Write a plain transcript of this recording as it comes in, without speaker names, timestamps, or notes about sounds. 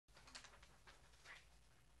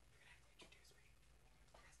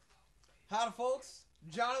Howdy folks,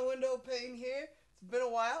 Johnny Window Pane here. It's been a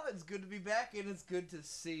while, it's good to be back and it's good to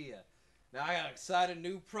see you. Now I got an exciting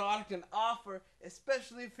new product and offer,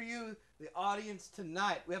 especially for you, the audience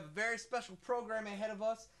tonight. We have a very special program ahead of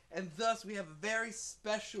us and thus we have a very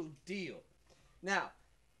special deal. Now,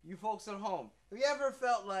 you folks at home, have you ever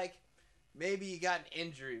felt like maybe you got an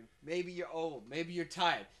injury, maybe you're old, maybe you're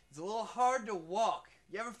tired, it's a little hard to walk.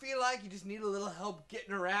 You ever feel like you just need a little help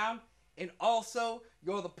getting around and also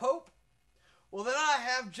you're the Pope? Well, then I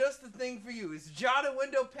have just the thing for you. It's Johnny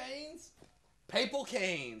Window Pane's Papal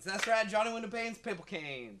Canes. That's right, Johnny Window Pane's Papal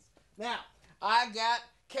Canes. Now, I got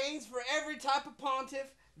canes for every type of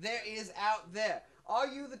pontiff there is out there. Are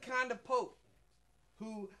you the kind of Pope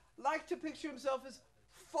who likes to picture himself as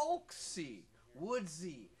folksy,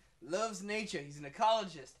 woodsy, loves nature? He's an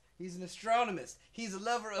ecologist. He's an astronomist. He's a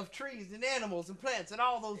lover of trees and animals and plants and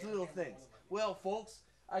all those little things. Well, folks,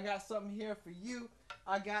 I got something here for you.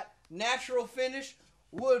 I got natural finish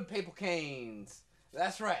wood Papal Canes.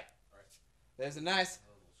 That's right. There's a nice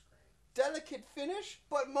delicate finish,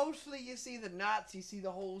 but mostly you see the knots, you see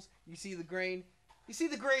the holes, you see the grain. You see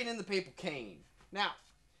the grain in the Papal Cane. Now,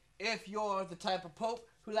 if you're the type of Pope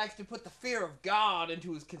who likes to put the fear of God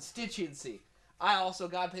into his constituency, I also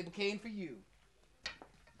got a Papal Cane for you.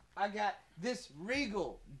 I got this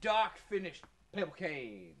regal dark finished Papal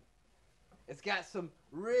Cane. It's got some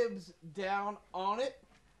ribs down on it,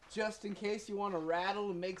 just in case you want to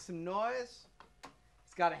rattle and make some noise.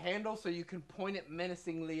 It's got a handle so you can point it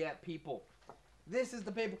menacingly at people. This is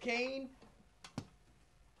the Papal Cane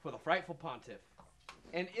for the frightful pontiff.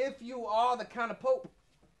 And if you are the kind of Pope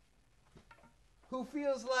who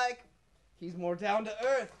feels like he's more down to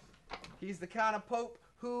earth, he's the kind of Pope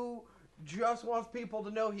who just wants people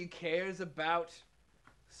to know he cares about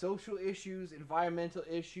social issues, environmental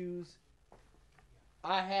issues,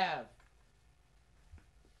 I have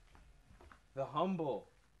the humble,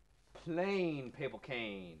 plain Papal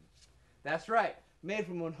Cane. That's right, made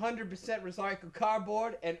from 100% recycled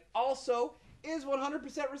cardboard and also is 100%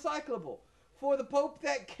 recyclable for the Pope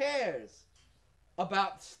that cares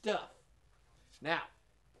about stuff. Now,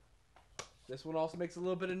 this one also makes a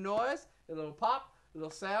little bit of noise, a little pop, a little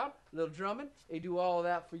sound, a little drumming. They do all of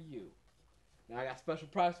that for you. Now I got a special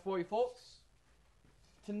price for you folks.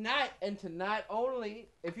 Tonight and tonight only,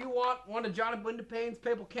 if you want one of Johnny Window Pane's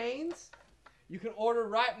Papal Canes, you can order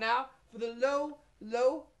right now for the low,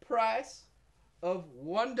 low price of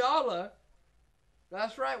 $1.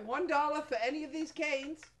 That's right, $1 for any of these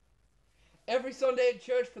canes. Every Sunday at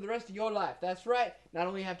church for the rest of your life. That's right, not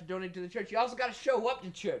only have to donate to the church, you also got to show up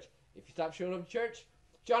to church. If you stop showing up to church,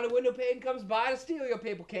 Johnny Window Pane comes by to steal your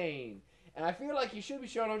Papal Cane. And I feel like you should be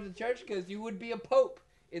showing up to the church because you would be a Pope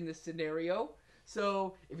in this scenario.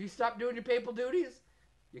 So, if you stop doing your papal duties,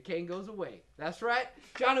 your cane goes away. That's right.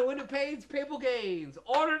 Johnny Window Pane's Papal Canes.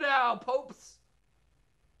 Order now, popes.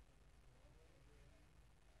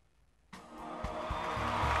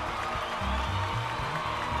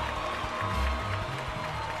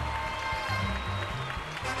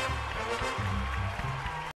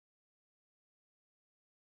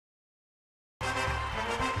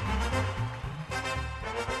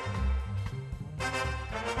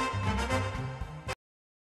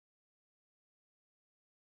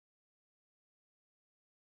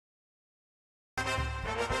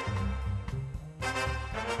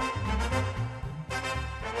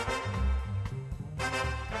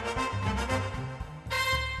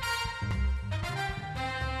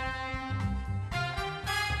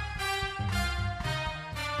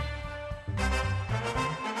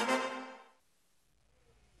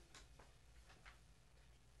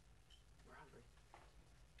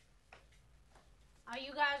 Are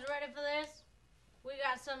you guys ready for this? We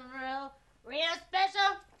got something real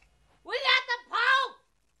special. We got the Pope!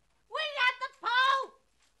 We got the Pope!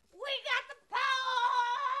 We got the Pope!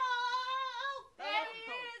 There he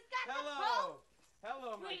is, got the Pope!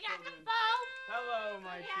 Hello, my We got the children. Pope! Hello,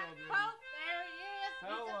 my We got the children. Pope! There he is,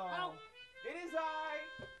 he's the Hello. Pope! It is I,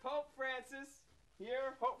 Pope Francis,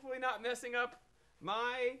 here, hopefully not messing up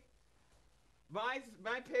my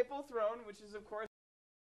papal throne, which is of course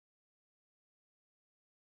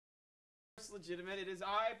legitimate. It is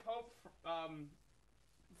I, Pope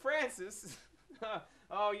Francis.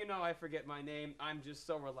 Oh, you know I forget my name. I'm just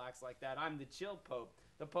so relaxed like that. I'm the chill Pope.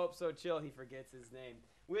 The Pope's so chill he forgets his name.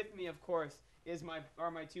 With me, of course, are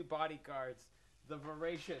my two bodyguards, the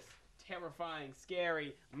voracious, terrifying,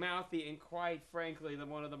 scary, mouthy, and quite frankly,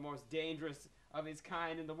 one of the most dangerous of his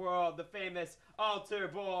kind in the world, the famous Altar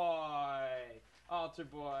Boy. Altar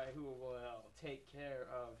Boy, who will take care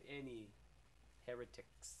of any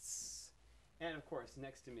heretics. And of course,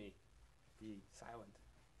 next to me, the silent,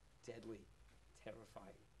 deadly,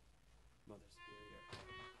 terrifying Mother Superior.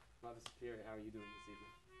 Mother Superior, how are you doing this evening?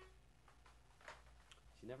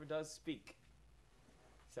 She never does speak,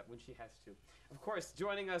 except when she has to. Of course,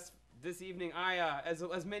 joining us this evening,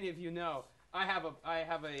 as many of you know, I'm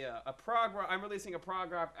releasing a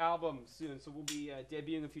prog rock album soon, so we'll be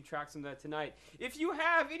debuting a few tracks from that tonight. If you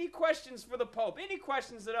have any questions for the Pope, any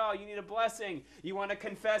questions at all, you need a blessing, you want to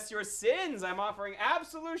confess your sins, I'm offering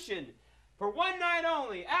absolution for one night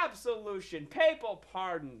only. Absolution, papal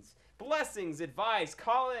pardons, blessings, advice.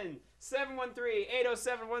 Call in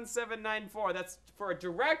 713-807-1794. That's for a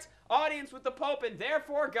direct audience with the Pope and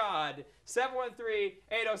therefore God.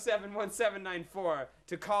 713-807-1794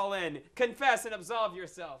 to call in. Confess and absolve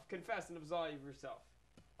yourself. Confess and absolve yourself.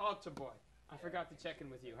 Altar boy, I forgot to check in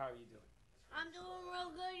with you. How are you doing? I'm doing real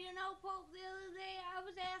good. You know, Pope, the other day I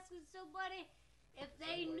was asking somebody if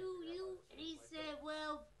they knew you, and he said,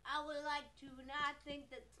 well, I would like to not think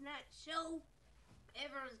that tonight's show,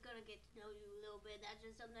 everyone's going to get to know you a little bit. That's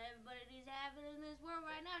just something that everybody needs to have in this world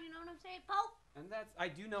right now. You know what I'm saying, Pope? And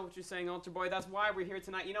I do know what you're saying, Altar Boy. That's why we're here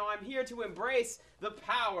tonight. You know, I'm here to embrace the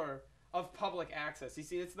power of public access. You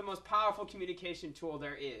see, it's the most powerful communication tool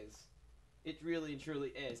there is. It really and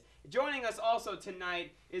truly is. Joining us also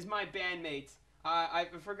tonight is my bandmate. I've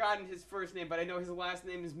forgotten his first name, but I know his last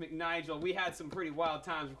name is McNigel. We had some pretty wild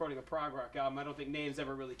times recording a prog rock album. I don't think names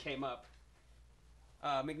ever really came up.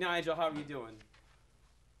 McNigel, how are you doing?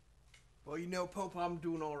 Well, you know, Pope, I'm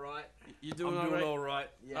doing all right. You doing I'm all doing right? all right.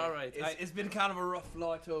 Yeah. All right. It's been kind of a rough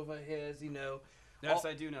flight over here, as you know. Yes,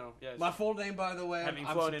 I do know. Yes. My full name, by the way, Having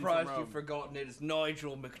I'm flown in from surprised Rome. you've forgotten it. It's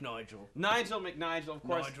Nigel McNigel. Nigel McNigel, of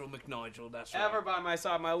course. Nigel McNigel, that's right. Ever by my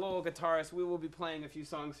side, my little guitarist. We will be playing a few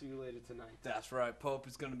songs for you later tonight. That's right. Pope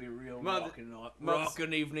is going to be a real Mother-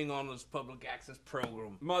 rockin' evening on this public access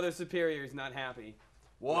program. Mother Superior is not happy.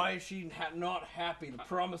 Why is she not happy? The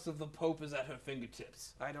promise of the Pope is at her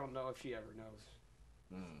fingertips. I don't know if she ever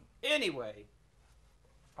knows. Anyway,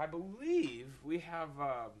 I believe we have,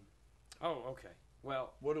 oh, okay.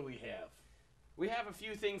 Well, What do we have? we have a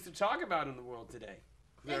few things to talk about in the world today.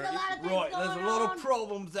 There's a lot of things Right, going there's a lot on. of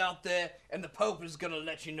problems out there, and the Pope is going to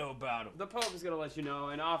let you know about them. The Pope is going to let you know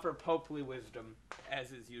and offer popely wisdom,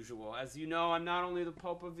 as is usual. As you know, I'm not only the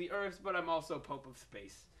Pope of the Earth, but I'm also Pope of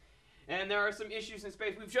space. And there are some issues in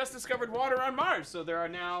space. We've just discovered water on Mars, so there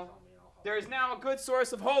is now a good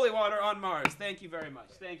source of holy water on Mars. Thank you very much.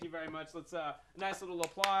 Thank you very much. Let's a nice little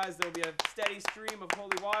applause. There will be a steady stream of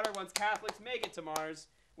holy water once Catholics make it to Mars,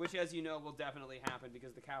 which, as you know, will definitely happen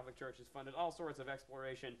because the Catholic Church has funded all sorts of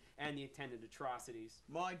exploration and the attendant atrocities.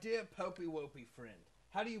 My dear Popey-Wopey friend,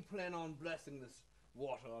 how do you plan on blessing this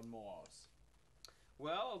water on Mars?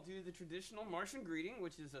 Well, I'll do the traditional Martian greeting,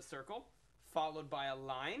 which is a circle, followed by a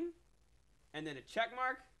line, and then a check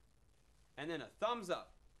mark, and then a thumbs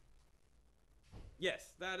up.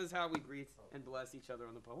 Yes, that is how we greet and bless each other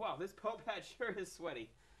on the Pope. Wow, this Pope hat sure is sweaty.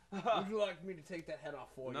 Would you like me to take that head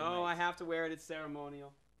off for you? No, mate? I have to wear it. It's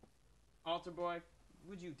ceremonial. Altar boy,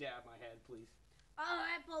 would you dab my head, please? All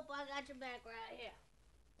right, Pope, I got your back right here.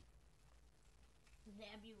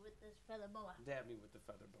 Dab you with this feather boa. Dab me with the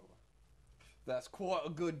feather boa. That's quite a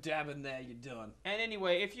good dab in there you done. And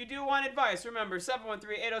anyway, if you do want advice, remember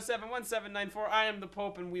 713-807-1794. I am the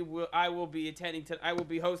Pope, and I will be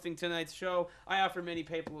hosting tonight's show. I offer many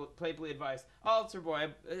papally advice. Altar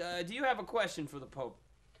boy, do you have a question for the Pope?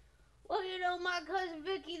 Well, you know, my cousin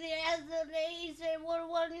Vicky, he said,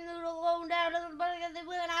 what you know, going down to the bunny, and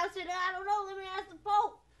I said, I don't know, let me ask the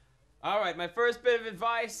Pope. All right, my first bit of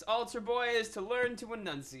advice, Altar boy, is to learn to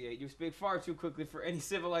enunciate. You speak far too quickly for any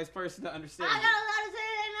civilized person to understand. I got a lot to say,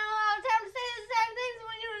 they know all the time to say the same things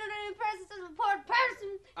when you're in the presence of a poor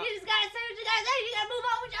person. You just gotta say what you gotta say, you gotta move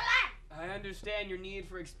on with your life. I understand your need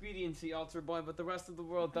for expediency, Altar boy, but the rest of the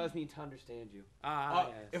world does need to understand you. Yes.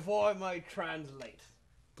 If I may translate,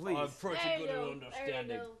 Please. I'm pretty good at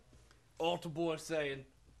understanding. Altar boy saying,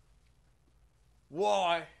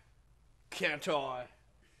 why can't I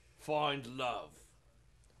find love?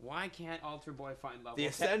 Why can't Altar boy find love? The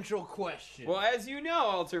essential question. Well, as you know,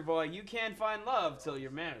 Altar boy, you can't find love till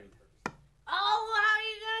you're married. Oh, how are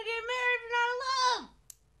you gonna get married if you're not in love?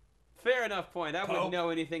 Fair enough point. I Pope. wouldn't know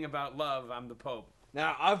anything about love. I'm the Pope.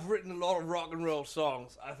 Now, I've written a lot of rock and roll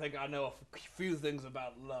songs. I think I know a few things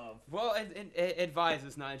about love. Well, advise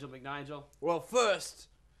us, Nigel McNigel. Well, first,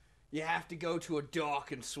 you have to go to a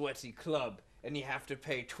dark and sweaty club, and you have to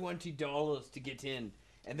pay $20 to get in.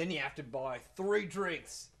 And then you have to buy 3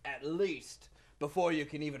 drinks, at least, before you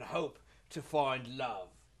can even hope to find love.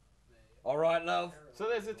 All right, love? So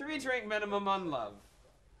there's a 3-drink minimum on love.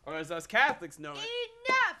 Or as us Catholics know it,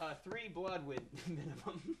 Enough! a 3 blood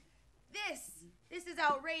minimum. This This is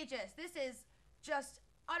outrageous. This is just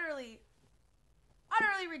utterly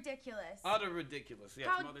ridiculous. Utter ridiculous. Yes,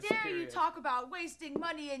 How Mother dare Superior. you talk about wasting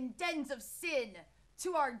money in dens of sin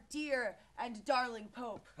to our dear and darling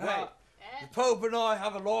Pope? Hey, the Pope and I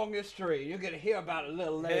have a long history. You're going to hear about it a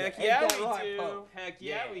little later. Heck Ain't yeah, that we right, do. Pope? Heck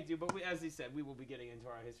yeah, we do. But as he said, we will be getting into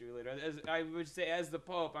our history later. As I would say, as the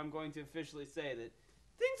Pope, I'm going to officially say that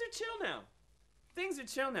things are chill now. Things are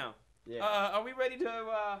chill now. Yeah. Are we ready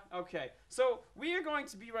to, okay. So, we are going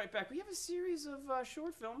to be right back. We have a series of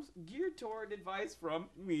short films geared toward advice from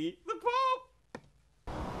me, the Pope.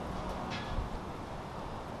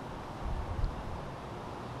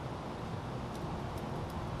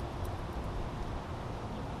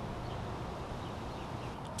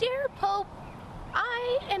 Dear Pope,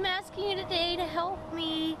 I am asking you today to help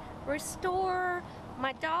me restore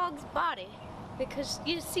my dog's body because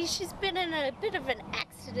you see she's been in a bit of an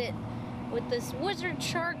accident with this wizard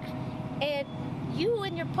shark, and you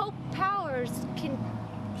and your Pope powers can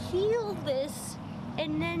heal this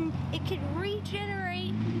and then it can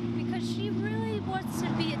regenerate because she really wants to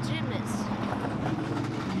be a gymnast.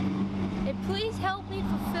 And please help me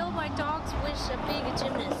fulfill my dog's wish of being a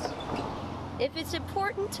gymnast. If it's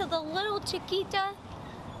important to the little Chiquita,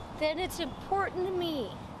 then it's important to me.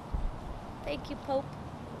 Thank you, Pope.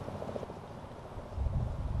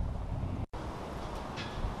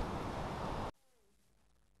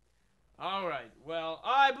 All right. Well,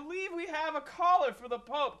 I believe we have a caller for the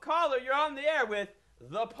Pope. Caller, you're on the air with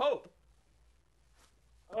the Pope.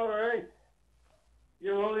 All right.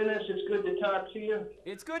 Your Holiness, it's good to talk to you.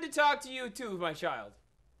 It's good to talk to you too, my child.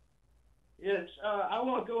 Yes, I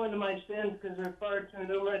won't go into my sins because they're far too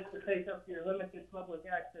numerous to take up your limited public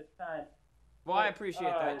access time. Well, I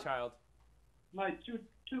appreciate that, child. My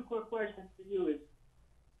two quick questions to you is,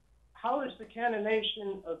 how is the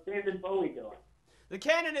canonization of David Bowie going? The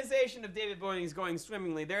canonization of David Bowie is going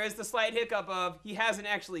swimmingly. There is the slight hiccup of he hasn't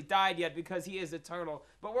actually died yet because he is eternal,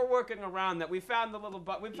 but we're working around that. We found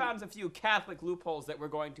a few Catholic loopholes that we're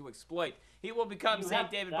going to exploit. He will become Saint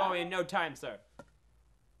David Bowie in no time, sir.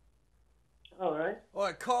 All right. All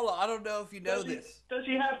right, caller, I don't know if you know this. Does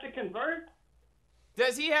he have to convert?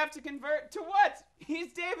 Does he have to convert to what?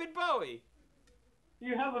 He's David Bowie.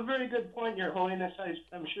 You have a very good point, Your Holiness.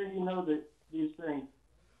 I'm sure you know these things.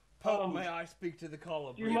 Pope, may I speak to the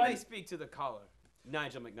caller? You may speak to the caller,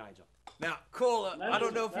 Nigel McNigel. Now, caller, I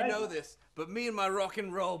don't know if you know this, but me and my rock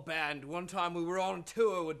and roll band, one time we were on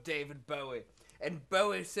tour with David Bowie, and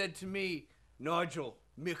Bowie said to me, Nigel,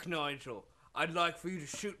 McNigel, I'd like for you to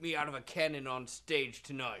shoot me out of a cannon on stage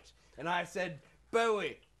tonight. And I said,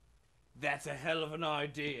 Bowie, that's a hell of an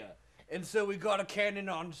idea. And so we got a cannon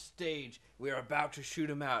on stage. We were about to shoot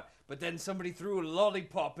him out, but then somebody threw a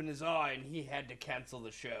lollipop in his eye and he had to cancel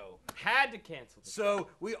the show. Had to cancel the show. So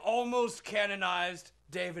we almost canonized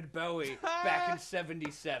David Bowie back in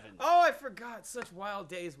 77. Oh, I forgot. Such wild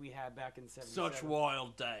days we had back in 77. Such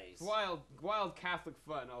wild days. Wild Catholic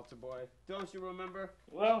fun, altar boy. Don't you remember?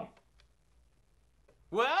 Well,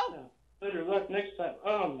 better luck next time.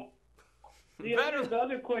 The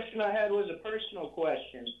other question I had was a personal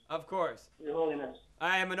question. Of course. Your Holiness.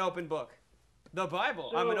 I am an open book. The Bible.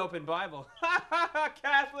 So, I'm an open Bible.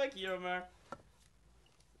 Catholic humor.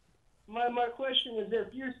 My question is,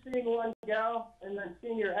 if you're seeing one gal and then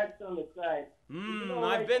seeing your ex on the side,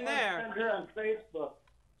 I've been there. Send her on Facebook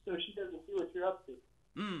so she doesn't see what you're up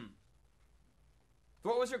to.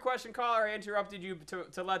 What was your question, caller? I interrupted you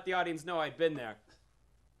to let the audience know I'd been there.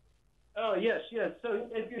 Oh, yes. So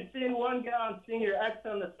if you're seeing one gal and seeing your ex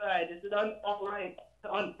on the side, is it all right to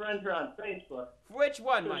unfriend her on Facebook? Which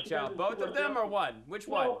one, my child? Both of them or one? Which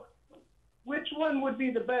one? Which one would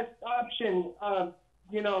be the best option?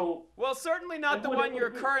 Well, certainly not the one you're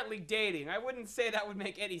currently dating. I wouldn't say that would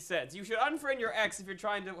make any sense. You should unfriend your ex if you're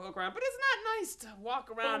trying to hook around, but it's not nice to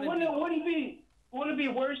walk around Wouldn't it be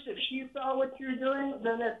worse if she saw what you're doing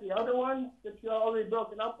than if the other one that you're already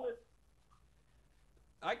broken up with?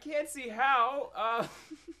 I can't see how.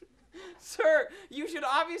 Sir, you should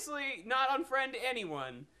obviously not unfriend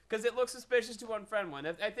anyone because it looks suspicious to unfriend one.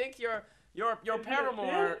 I think your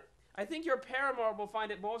paramour. I think your paramour will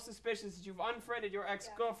find it most suspicious that you've unfriended your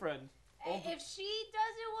ex-girlfriend. If she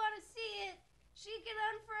doesn't want to see it, she can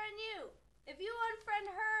unfriend you. If you unfriend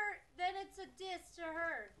her, then it's a diss to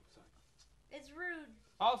her. It's rude.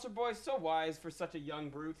 Altar boy's so wise for such a young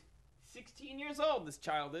brute. 16 years old, this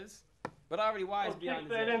child is. But already wise beyond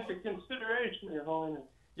his age. Take that into consideration, Your Holiness.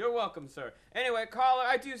 You're welcome, sir. Anyway, caller,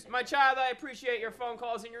 my child, I appreciate your phone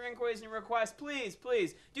calls and your inquiries and your requests.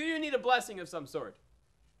 Please, do you need a blessing of some sort?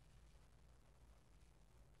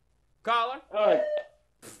 Caller? All right.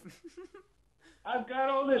 I've got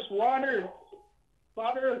all this water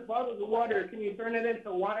bottle of water, can you turn it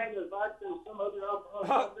into wine or vodka or some other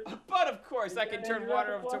alcohol? But of course, I can turn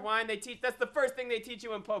water over to wine. That's the first thing they teach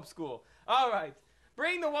you in Pope school. All right.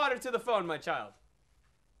 Bring the water to the phone, my child.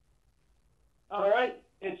 All right.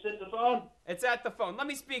 It's at the phone. It's at the phone. Let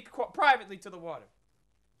me speak privately to the water.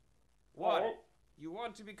 Water. Right. You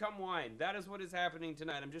want to become wine. That is what is happening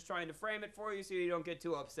tonight. I'm just trying to frame it for you so you don't get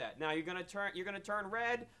too upset. Now you're gonna turn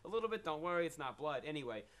red a little bit. Don't worry, it's not blood.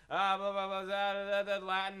 Anyway, blah blah blah blah.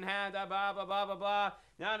 Latin hand blah blah blah blah blah.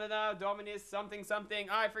 No. Dominus something something.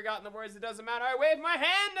 I've forgotten the words. It doesn't matter. I wave my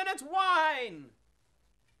hand and it's wine.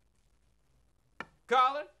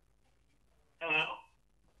 Caller.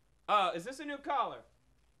 Hello. Is this a new caller?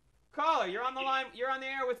 Caller, you're on the line. You're on the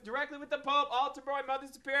air directly with the Pope, Altar Boy, Mother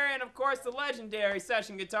Superior, and of course the legendary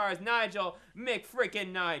session guitarist Nigel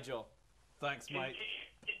Nigel. Thanks, Mike.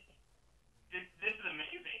 This is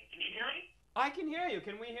amazing. Can you hear me? I can hear you.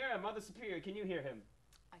 Can we hear him, Mother Superior? Can you hear him?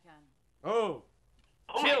 I can. Oh,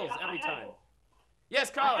 chills every time. Yes,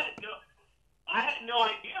 caller. I had no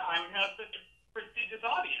idea I would have such a prestigious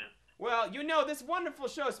audience. Well, you know, this wonderful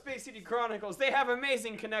show, Space City Chronicles, they have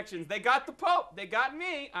amazing connections. They got the Pope. They got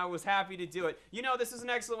me. I was happy to do it. You know, this is an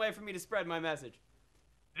excellent way for me to spread my message.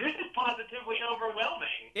 This is positively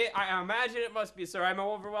overwhelming. I imagine it must be, sir. I'm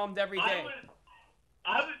overwhelmed every day.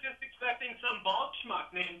 I was just expecting some bald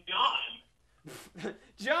schmuck named John.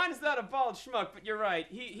 John's not a bald schmuck, but you're right.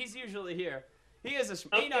 He's usually here. He is a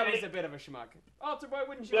schmuck. Okay. You know he's a bit of a schmuck. Altar Boy,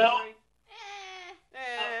 wouldn't you agree?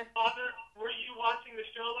 Father, were you watching the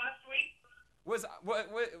show last week?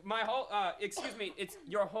 My whole excuse me, it's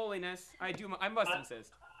Your Holiness. I must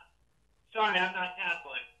insist. Sorry, I'm not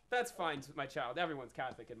Catholic. That's fine, my child. Everyone's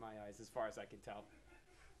Catholic in my eyes, as far as I can tell.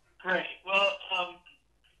 Great. Well,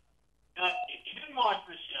 if you didn't watch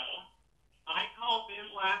the show, I called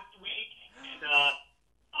in last week, and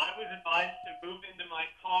I was advised to move into my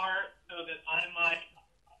car so that I might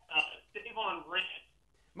save on rent.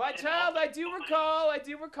 My child, I do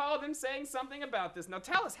recall them saying something about this. Now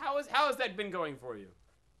tell us, how has that been going for you?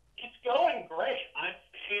 It's going great. I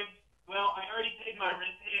already paid my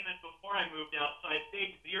rent payment before I moved out, so I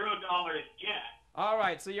saved $0 yet. All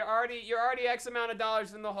right, so you're already X amount of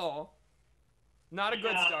dollars in the hole. Not a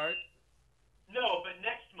good start. No, but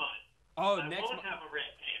next month. I won't have a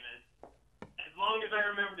rent payment as long as I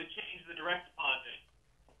remember to change the direct deposit.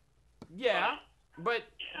 Yeah, but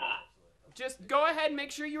yeah. Just go ahead and make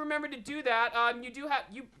sure you remember to do that.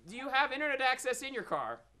 Do you have internet access in your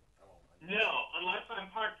car? No, unless I'm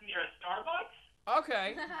parked near a Starbucks.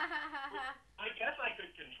 Okay. I guess I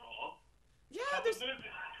could control. Yeah, this is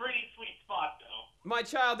a pretty sweet spot, though. My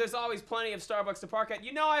child, there's always plenty of Starbucks to park at.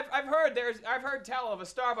 You know, I've heard tell of a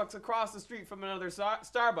Starbucks across the street from another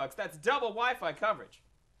Starbucks. That's double Wi-Fi coverage.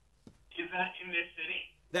 Is that in this city?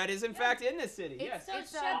 That is in fact in this city. Yes. So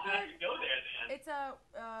I'll have to go there then. It's a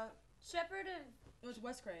Shepherd and it was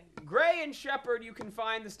West Gray. Gray and Shepherd, you can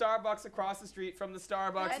find the Starbucks across the street from the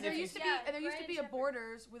Starbucks. And there used to be a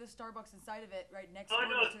Borders with a Starbucks inside of it right next door.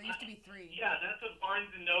 So there used to be 3. Yeah, that's a Barnes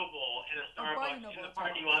and Noble and a Starbucks in the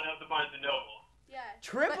parking lot of the Barnes and Noble. yeah.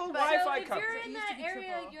 Triple But- Wi-Fi So if coverage. you're in It used to that be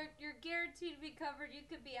area, triple. you're guaranteed to be covered. You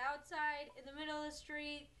could be outside in the middle of the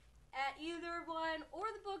street at either one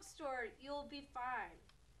or the bookstore. You'll be fine.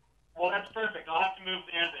 Well, that's perfect. I'll have to move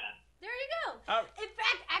there then. There you go. In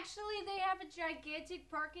fact, actually, they have a gigantic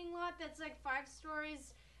parking lot that's like 5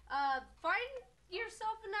 stories. Find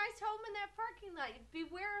yourself a nice home in that parking lot.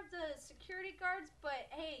 Beware of the security guards, but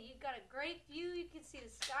hey, you got a great view. You can see the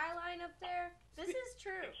skyline up there. This is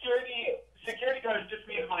true. Security guards just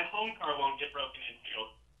means my home car won't get broken into.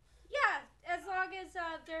 Yeah, as long as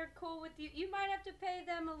they're cool with you. You might have to pay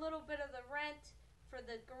them a little bit of the rent for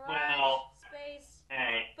the garage space.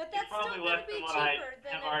 Hey, But that's it's probably still going less to be than what I cheaper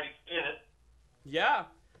than have already spent. Yeah.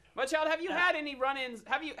 My child, have you had any run-ins?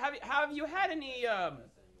 Have you had any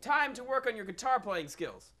time to work on your guitar playing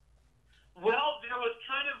skills? Well, there was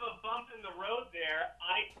kind of a bump in the road there.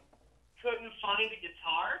 I couldn't find a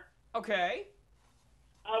guitar. Okay.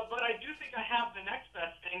 But I do think I have the next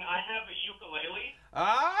best thing. I have a ukulele.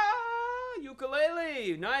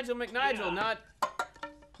 Ukulele. Nigel McNigel, Yeah. not...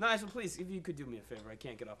 Nigel, please, if you could do me a favor. I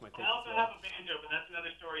can't get off my paper. I also have a banjo, but that's another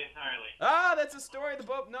story entirely. That's a story the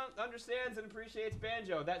Pope understands and appreciates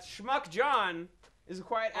banjo. That schmuck John is a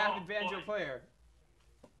quite avid banjo player.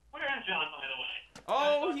 Where is John, by the way?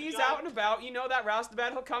 Oh, he's out and about. You know that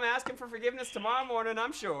roustabout. He'll come asking for forgiveness tomorrow morning,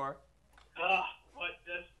 I'm sure.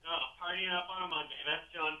 Partying up on a Monday.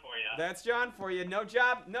 That's John for you. That's John for you. No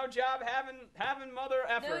job having mother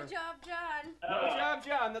effer. No job, John. No job,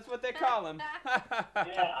 John. That's what they call him.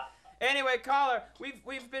 Yeah. Anyway, caller,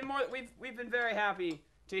 we've been very happy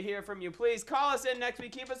to hear from you. Please call us in next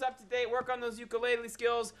week. Keep us up to date. Work on those ukulele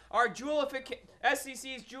skills. Our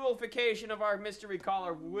SCC's jewelification of our mystery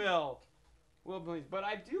caller will please. But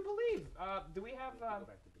I do believe. Do we have?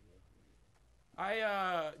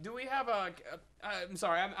 Do we have a? I'm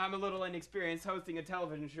sorry. I'm a little inexperienced hosting a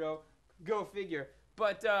television show. Go figure.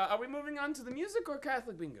 But are we moving on to the music or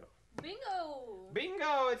Catholic bingo? Bingo!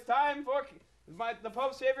 Bingo! It's time for the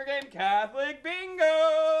Pope's favorite game, Catholic bingo.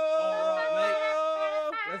 All right, mate.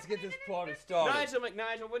 Let's get this party started.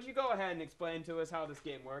 Nigel, would you go ahead and explain to us how this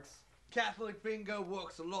game works? Catholic bingo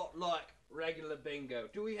works a lot like regular bingo.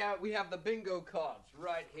 We have the bingo cards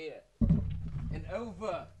right here. And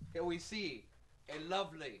over here we see a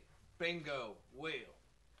lovely bingo wheel.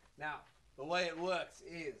 Now, the way it works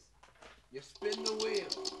is you spin the wheel.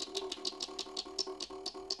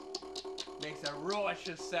 Makes a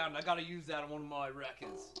righteous sound. I gotta use that on one of my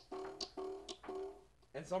records.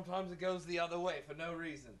 And sometimes it goes the other way for no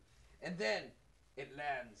reason. And then it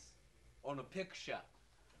lands on a picture.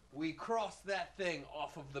 We cross that thing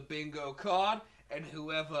off of the bingo card, and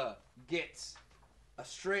whoever gets a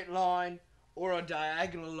straight line or a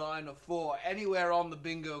diagonal line of 4 anywhere on the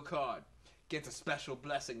bingo card gets a special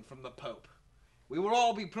blessing from the Pope. We will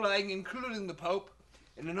all be playing, including the Pope.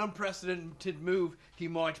 In an unprecedented move, he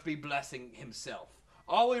might be blessing himself.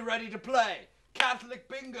 Are we ready to play? Catholic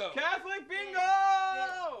bingo! Catholic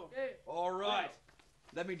bingo! All right.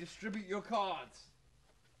 Let me distribute your cards.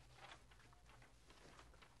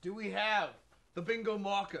 Do we have the bingo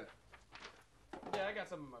marker? Yeah, I got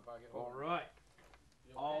some in my pocket. All right.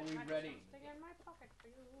 Are we ready?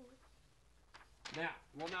 Now,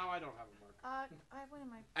 Now I don't have a marker. I have one in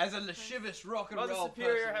my. as a lascivious rock and Mother roll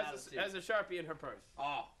Superior personality. has a Sharpie in her purse.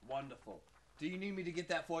 Oh, wonderful. Do you need me to get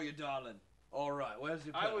that for you, darling? All right. Where's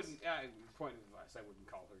your purse? I wouldn't. Point of advice: I wouldn't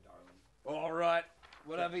call her darling. All right.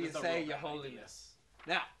 Whatever you That's a say, real your bad idea. holiness.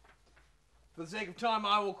 Now, for the sake of time,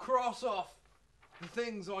 I will cross off the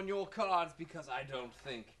things on your cards because I don't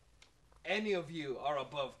think any of you are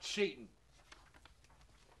above cheating.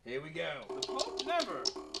 Here we go. The Pope never.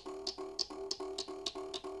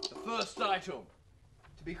 The first item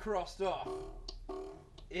to be crossed off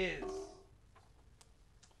is...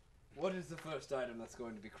 What is the first item that's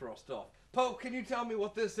going to be crossed off? Pope, can you tell me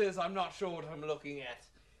what this is? I'm not sure what I'm looking at.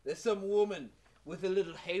 There's some woman with a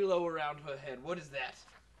little halo around her head. What is that?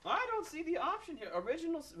 I don't see the option here.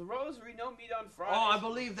 Original rosary, no meat on Friday. Oh, I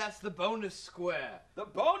believe that's the bonus square. The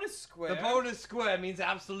bonus square. The bonus square means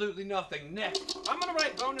absolutely nothing. Next. I'm gonna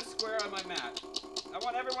write bonus square on my mat. I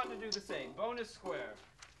want everyone to do the same. Bonus square.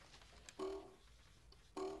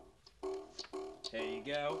 There you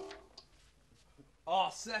go.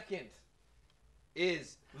 Our second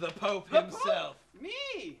is the Pope The himself. Pope?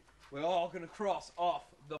 Me. We're all going to cross off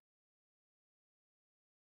the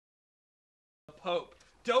Pope.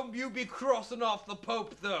 Don't you be crossing off the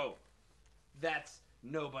Pope, though. That's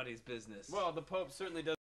nobody's business. Well, the Pope certainly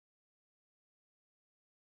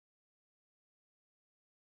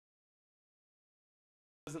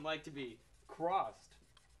doesn't like to be crossed.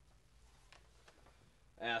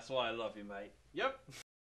 That's why I love you, mate. Yep.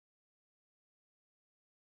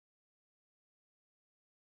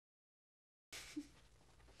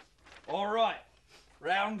 All right.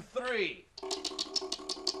 Round 3.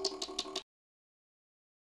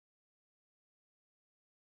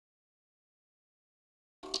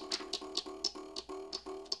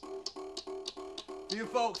 For you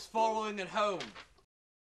folks following at home,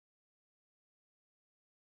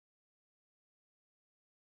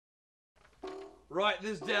 write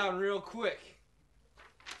this down real quick.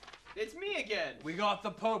 It's me again. We got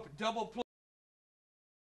the Pope double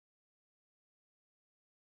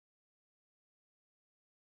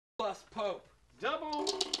plus Pope. Double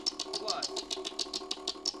plus.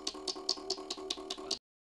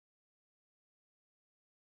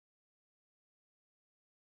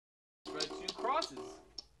 Spread 2 crosses.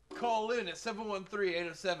 Call in at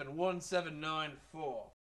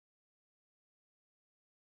 713-807-1794.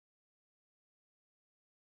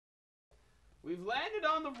 We've landed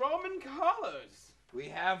on the Roman colors. We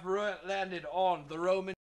have landed on the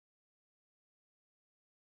Roman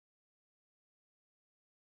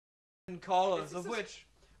collars, of which,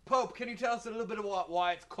 Pope, can you tell us a little bit about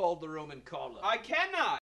why it's called the Roman collar? I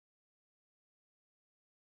cannot.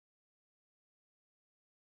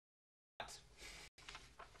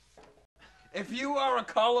 If you are a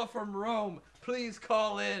caller from Rome, please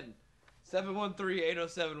call in.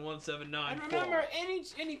 713-807-1794. And remember,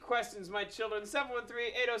 any questions, my children,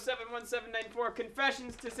 713-807-1794,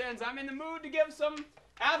 confessions to sins. I'm in the mood to give some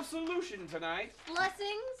absolution tonight.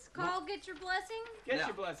 Blessings. Call, get your blessings. Get Now,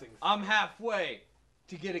 your blessings. I'm halfway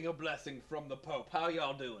to getting a blessing from the Pope. How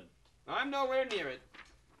y'all doing? I'm nowhere near it.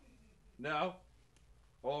 No?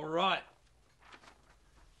 Alright.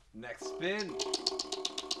 Next spin.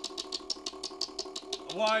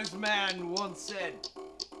 A wise man once said,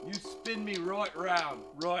 you spin me right round,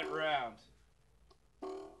 right round.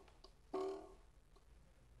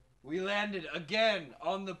 We landed again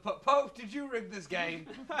on the Pope, did you rig this game?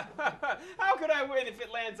 How could I win if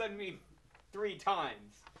it lands on me 3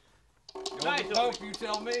 times? You're Nigel. the Pope, you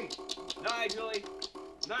tell me. Nigel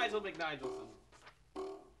McNigelson.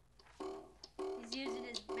 He's using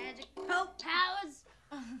his magic Pope powers.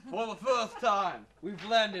 For the first time, we've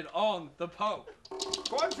landed on the Pope.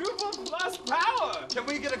 Quadruple plus power! Can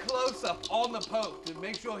we get a close-up on the Pope to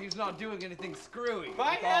make sure he's not doing anything screwy?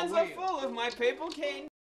 My with our hands are wheel? full of my papal cane,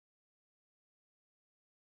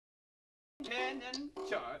 pen, and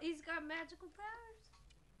chart. He's got magical powers.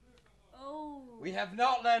 Oh. We have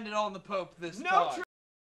not landed on the Pope this No time.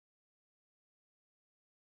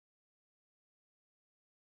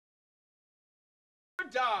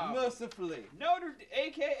 Dame. Mercifully.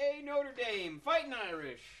 AKA Notre Dame, fighting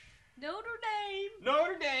Irish. Notre Dame.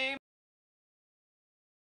 Notre Dame.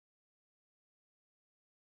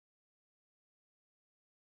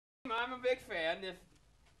 I'm a big fan. If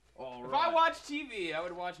I watch TV, I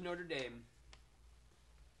would watch Notre Dame.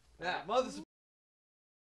 Yeah, Mother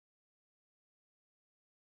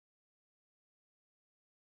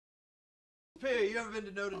Superior, you ever been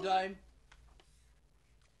to Notre Dame?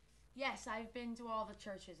 Yes, I've been to all the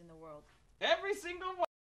churches in the world. Every single one.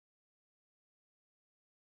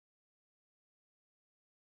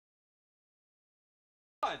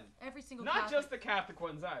 Every single Not Catholic. just the Catholic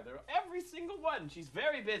ones either. Every single one. She's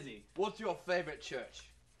very busy. What's your favorite church?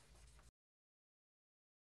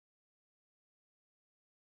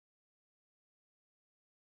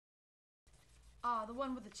 The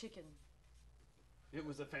one with the chicken. It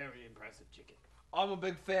was a very impressive chicken. I'm a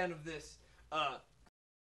big fan of this,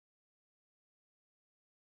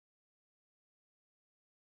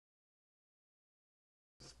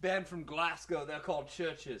 this band from Glasgow. They're called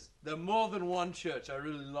Churches. They're more than one church. I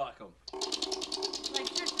really like them. Like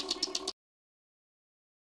church with chicken?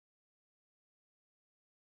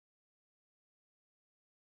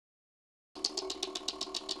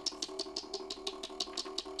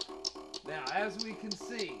 Now, as we can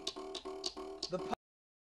see, the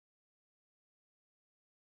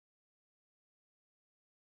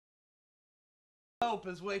Pope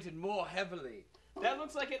has weighted more heavily. That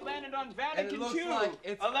looks like it landed on And Vatican it looks II. like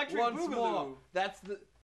it's Electric once Boogaloo. more. That's the...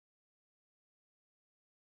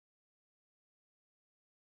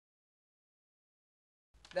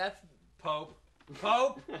 That's Pope.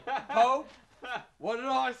 Pope? Pope? What did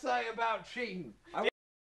I say about cheating?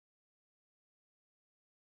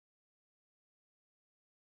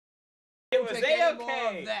 It was Take any more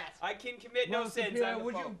A-okay. of that. I can commit no Most sins. Superior, I'm the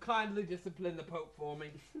would you Pope. kindly discipline the Pope for me?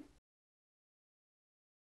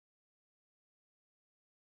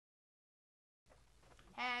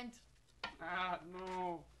 And Ah,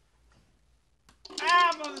 no.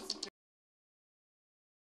 Ah, Mother Superior.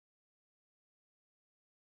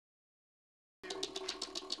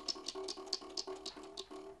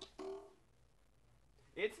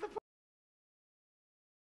 It's the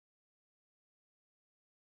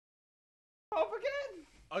Pope again.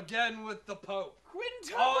 Again with the Pope.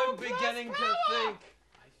 Quintuple I'm plus beginning to power. think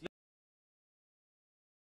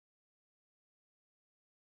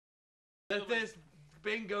that this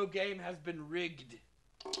bingo game has been rigged.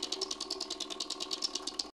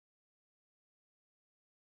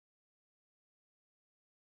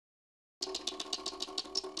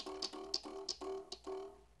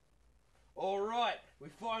 Alright, we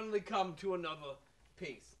finally come to another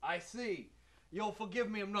piece. I see. You'll forgive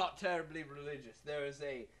me, I'm not terribly religious. There's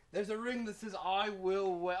a ring that says I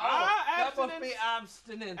will wear. That must be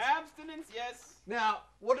abstinence. Abstinence, yes. Now,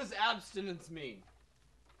 what does abstinence mean?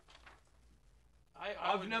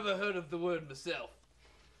 I've would- never heard of the word myself.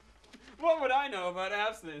 What would I know about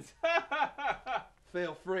abstinence?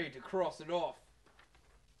 Feel free to cross it off.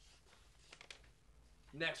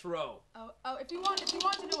 Next row. if you want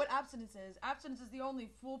to know what abstinence is the only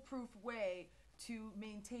foolproof way to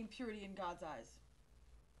maintain purity in God's eyes.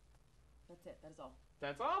 That's it. That is all.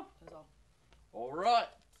 That's all. That is all. Alright.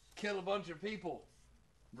 Kill a bunch of people.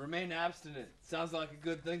 Remain abstinent. Sounds like a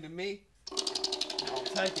good thing to me. I'll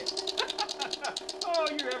take it. Oh,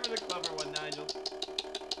 you're ever the clever one, Nigel.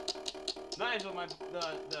 Nigel,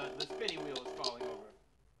 the spinning wheel is falling over.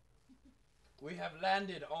 We have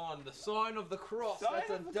landed on the sign of the cross. Sign That's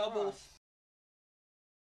a of the double cross.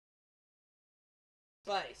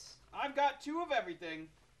 space. I've got 2 of everything.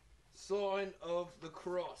 Sign of the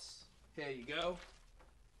cross. Here you go.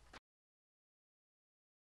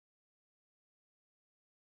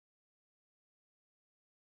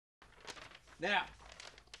 Now,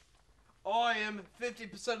 I am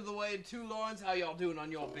 50% of the way in 2 lines. How y'all doing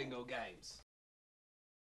on your bingo games?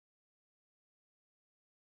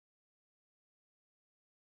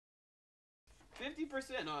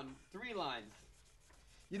 %50 on 3 lines.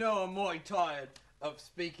 You know, I'm more tired of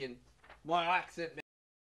speaking. My accent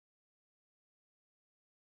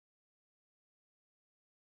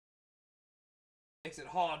makes it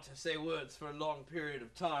hard to say words for a long period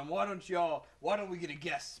of time. Why don't we get a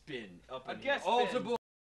guest spin up in here? Guest spin. Altar boy.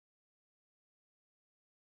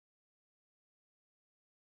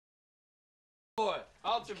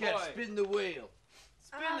 Altar Can't boy. spin the wheel.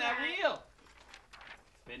 Spin that wheel.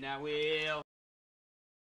 Spin that wheel.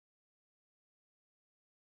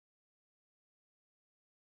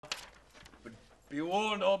 But be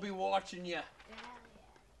warned, I'll be watching you.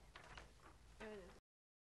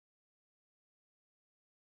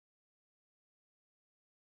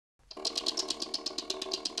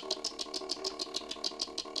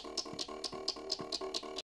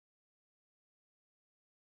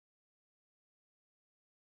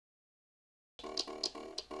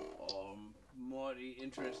 I'm mighty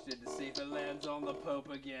interested to see if it lands on the Pope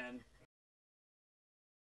again.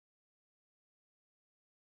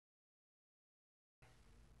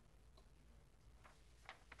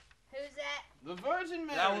 Who's that? The Virgin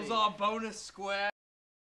Mary. That was our bonus square.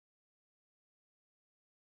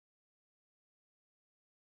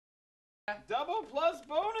 Double plus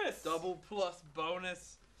bonus. Double plus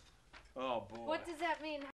bonus. Oh boy. What does that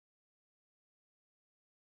mean?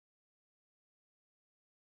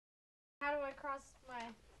 How do I cross my...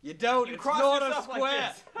 You don't. You It's cross not a yourself like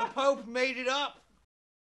square. this. The Pope made it up.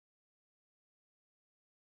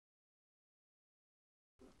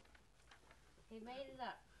 He made it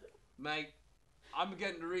up. Mate, I'm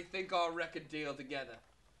getting to rethink our record deal together.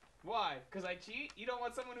 Why? Because I cheat? You don't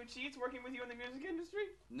want someone who cheats working with you in the music industry?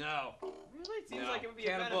 No. Really? It seems No. like it would be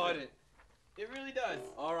Can't a avoid benefit. it. It really does.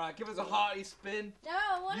 All right, give us a hearty spin. No,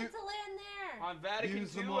 I want You- it to land there. On Vatican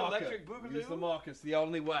Use the II, marker. Electric Boogaloo. Use the marker. It's the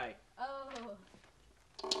only way. Oh.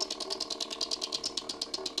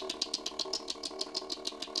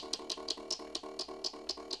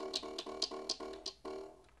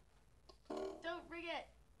 Don't forget.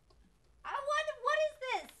 What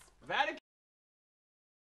is this? Vatican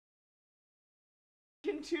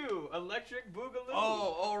II, Electric Boogaloo.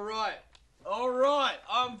 Oh, all right. All right.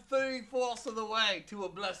 I'm 3/4 of the way to a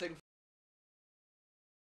blessing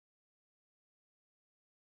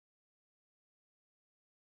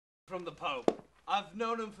from the Pope. I've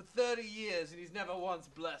known him for 30 years and he's never once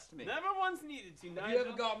blessed me. Never once needed to, Nigel. Have you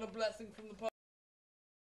ever gotten a blessing from the Pope?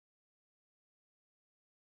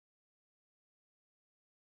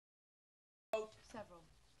 Several.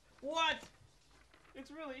 What?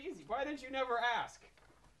 It's really easy. Why didn't you never ask?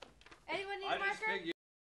 Anyone need I a just marker?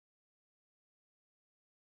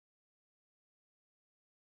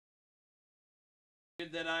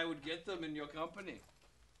 figured that I would get them in your company.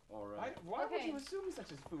 All right. Why would Okay. you assume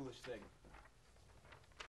such a foolish thing?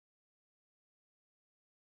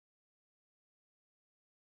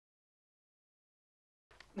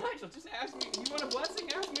 Nigel, just ask me. You want a blessing?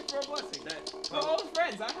 Ask me for a blessing. We're all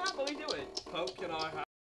friends. I happily do it. Pope, can I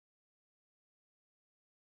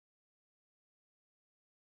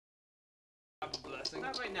have a blessing?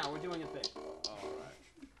 Not right now. We're doing a thing. All right.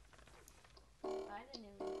 I didn't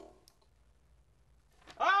even...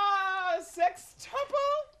 Ah,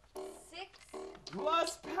 sextuple 6?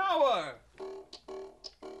 plus power.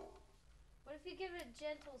 What if you give it a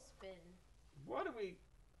gentle spin? What do we?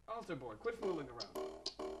 Altar board. Quit fooling around.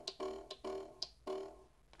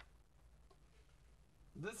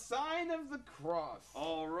 The sign of the cross.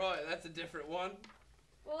 All right, that's a different one.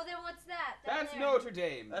 Well, then what's that? Down That's there? Notre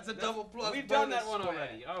Dame. That's a double plus We've done bonus that one square.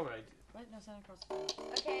 already. All right. What? No, Santa Claus.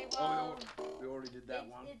 Okay, Oh, well... we already did that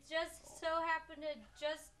one. It just so happened to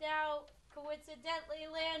just now coincidentally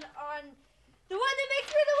land on the one that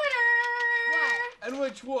makes me the winner! What? And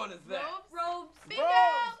which one is that? Robes. Bingo!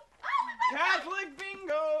 Robes. Oh, Catholic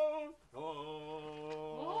bingo.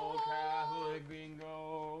 Oh, Catholic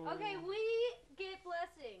bingo. Okay, we get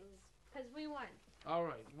blessings because we won. All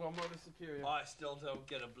right. Well, Mother Superior. I still don't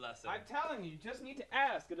get a blessing. I'm telling you, you just need to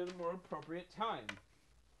ask at a more appropriate time.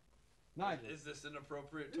 Nigel. Is this an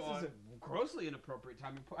appropriate This time? is a grossly inappropriate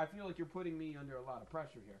time. I feel like you're putting me under a lot of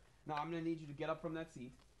pressure here. Now, I'm going to need you to get up from that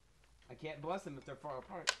seat. I can't bless them if they're far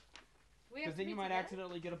apart. We have Because to then be you might together?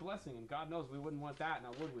 accidentally get a blessing, and God knows we wouldn't want that,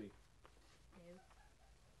 now would we?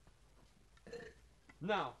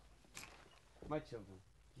 Now, my children,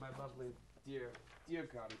 my lovely, dear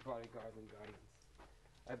bodyguards and guardians,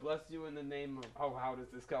 I bless you in the name of... Oh, how does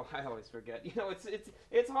this go? I always forget. You know,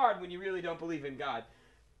 it's hard when you really don't believe in God.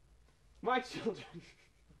 my children,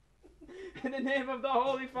 in the name of the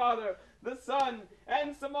Holy Father, the Son,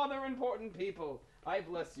 and some other important people, I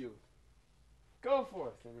bless you. Go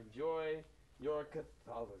forth and enjoy your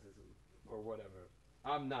Catholicism, or whatever.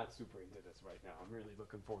 I'm not super into this right now. I'm really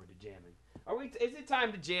looking forward to jamming. Is it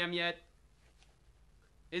time to jam yet?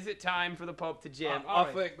 Is it time for the Pope to jam? I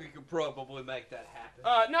think we could probably make that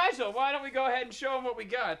happen. Nigel, why don't we go ahead and show him what we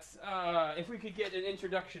got? If we could get an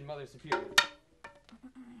introduction, Mother Superior.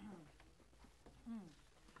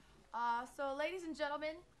 So, ladies and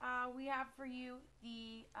gentlemen, we have for you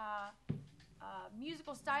the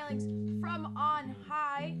musical stylings from on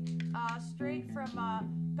high, straight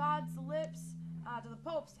from God's lips to the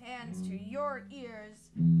Pope's hands to your ears.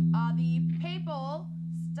 The papal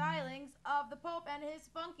stylings of the Pope and his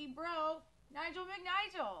funky bro, Nigel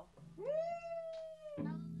McNigel.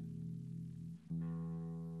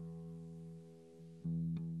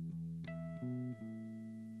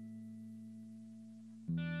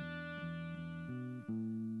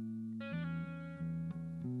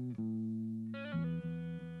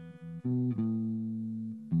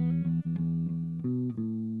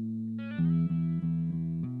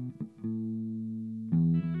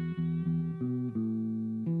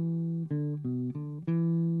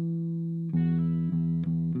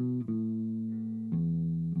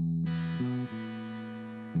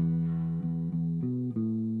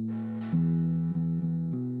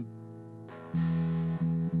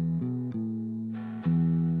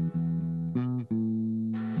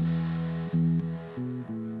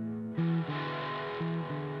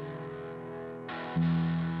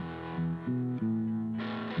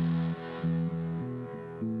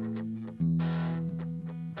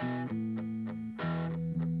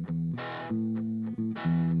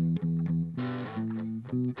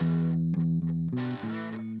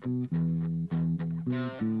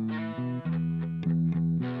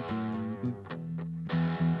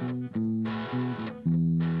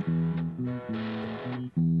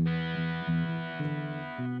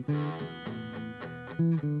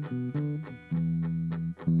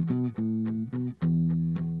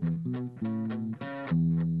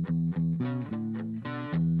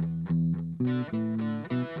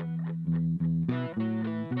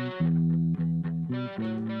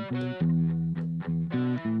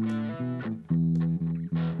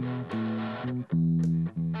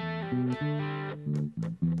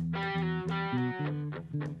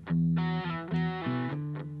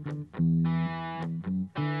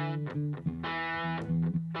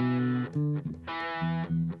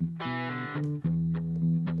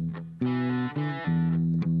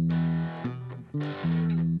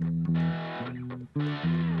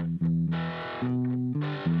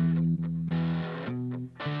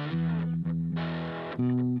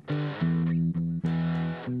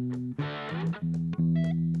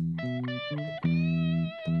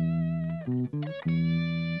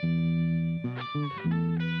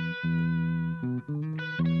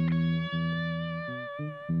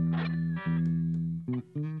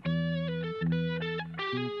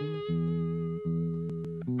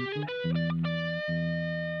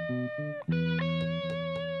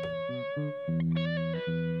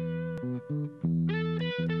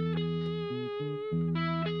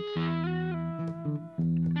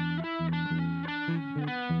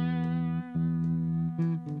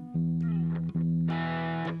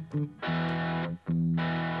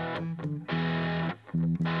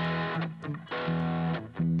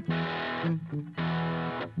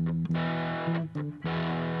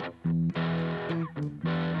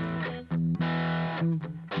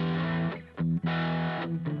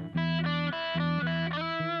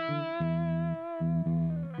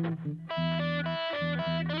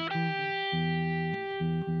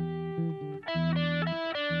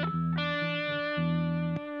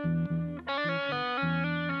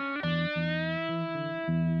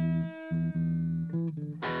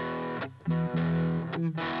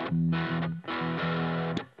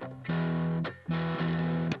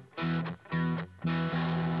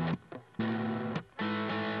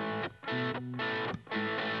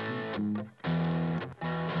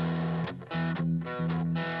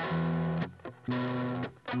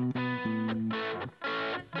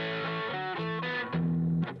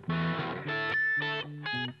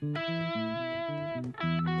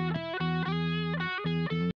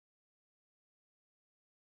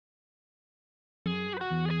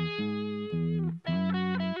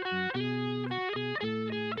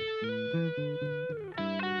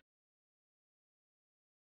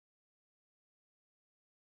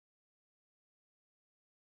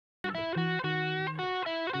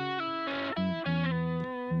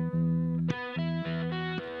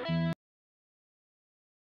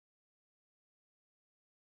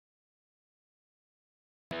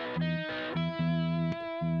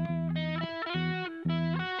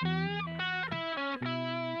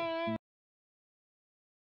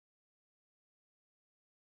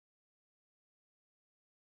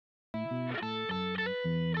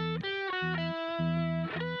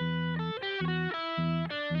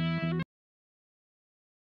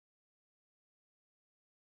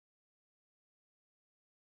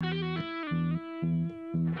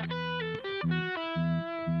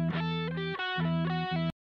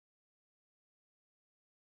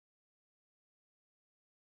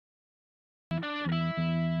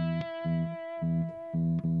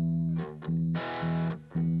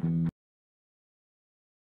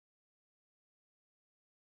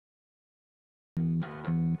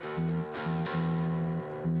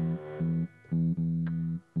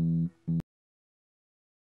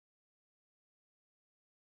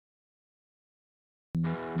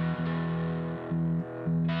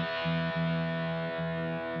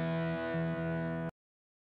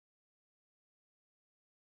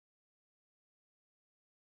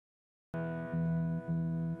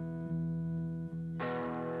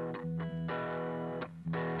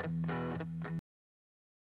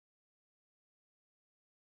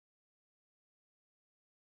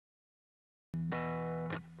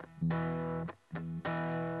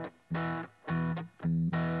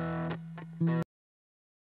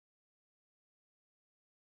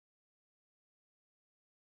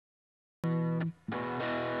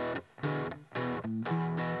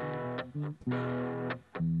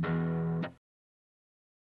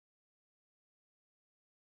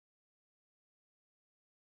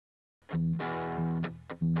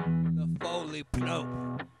 The Foley Pope.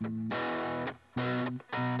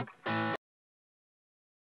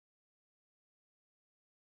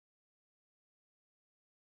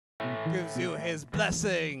 Gives you his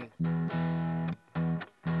blessing.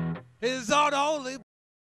 His unholy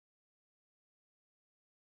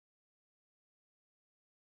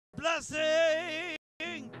blessing.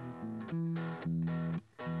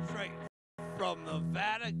 Straight from the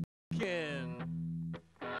Vatican.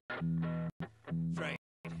 Straight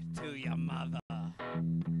to your mother.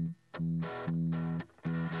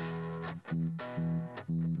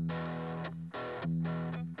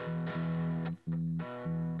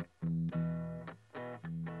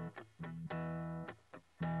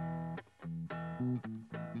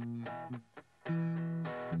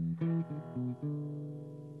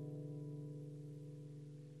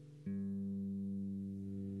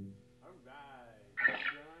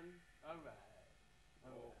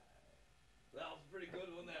 That was a pretty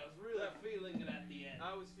good one. That was really feeling it at the end.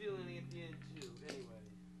 I was feeling it at the end too. Anyway.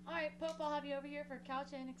 All right, Pope, I'll have you over here for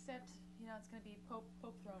couch in, except, you know, it's going to be Pope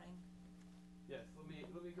throning. Yes, let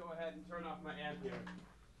me go ahead and turn off my amp here.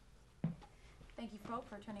 Thank you, Pope,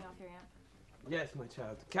 for turning off your amp. Yes, my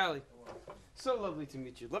child. Callie, so lovely to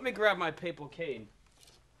meet you. Let me grab my papal cane.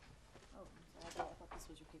 Oh, I'm sorry, I thought this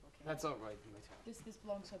was your people cane. That's all right, my child. This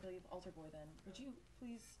belongs to, I believe, Altar Boy then. Would you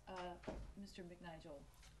please, Mr. McNigel,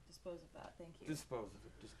 dispose of that? Thank you. Dispose of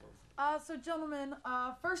it. So gentlemen,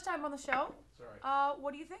 first time on the show. Sorry.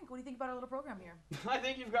 What do you think? What do you think about our little program here? I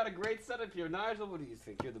think you've got a great setup here. Nigel, what do you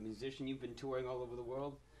think? You're the musician. You've been touring all over the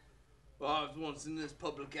world. Well, I was once in this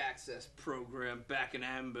public access program back in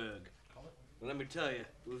Hamburg. And let me tell you,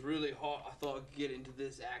 it was really hard. I thought I'd get into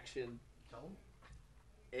this action.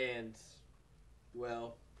 And,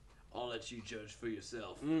 well, I'll let you judge for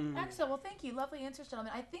yourself. Excellent. Well, thank you. Lovely answers,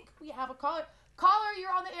 gentlemen. I think we have a caller. Caller,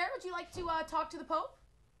 you're on the air. Would you like to talk to the Pope?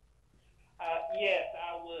 Yes,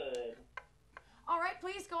 I would. All right,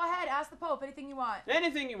 please go ahead. Ask the Pope anything you want.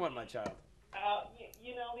 Anything you want, my child.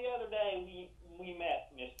 You know, the other day we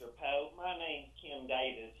met, Mr. Pope. My name's Kim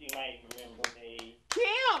Davis. You may remember me.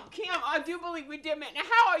 Kim, I do believe we did meet. Now,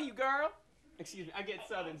 how are you, girl? Excuse me, I get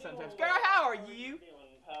southern sometimes. Girl, how are you?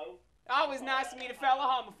 Doing, Pope? Always nice to meet a fellow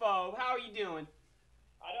homophobe. How are you doing?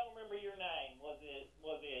 I don't remember your name. Was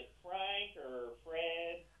it Frank or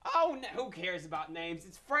Fred? Oh, no, who cares about names?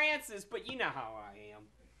 It's Francis, but you know how I am.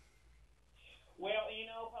 Well, you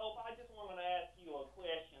know, Pope, I just wanted to ask you a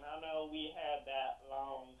question. I know we had that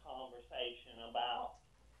long conversation about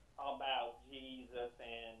Jesus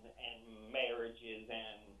and marriages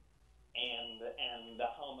and the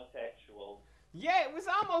homosexuals. Yeah, it was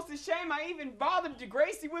almost a shame I even bothered to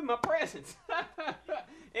grace you with my presence.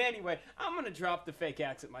 Anyway, I'm going to drop the fake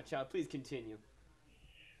accent, my child. Please continue.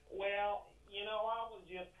 Well, you know, I was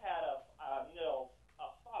just had a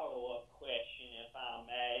follow-up question, if I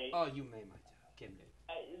may. Oh, you may, my child. Kim did.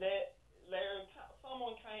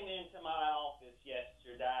 Someone came into my office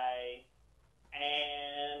yesterday,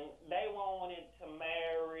 and they wanted to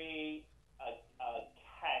marry a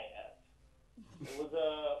cat. It was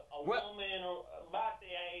a woman about the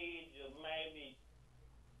age of maybe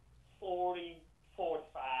 40,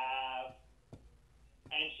 45,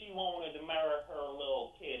 and she wanted to marry her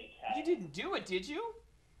little kitty cat. You didn't do it, did you?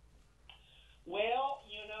 Well,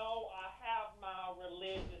 you know, I have my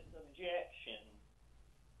religious objection,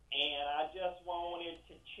 and I just wanted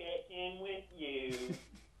to check in with you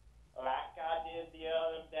like I did the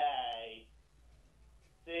other day,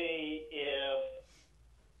 see if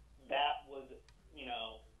that was, you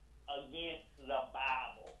know, against the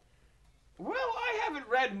Bible. Well, I haven't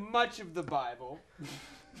read much of the Bible,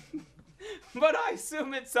 but I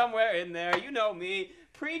assume it's somewhere in there. You know me.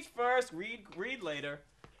 Preach first, read later.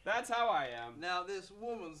 That's how I am. Now, this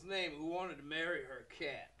woman's name who wanted to marry her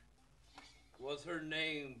cat, Was her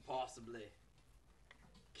name possibly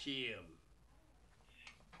Kim?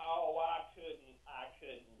 Oh, I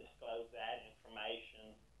couldn't disclose that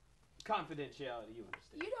information. Confidentiality, you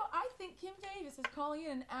understand. You know, I think Kim Davis is calling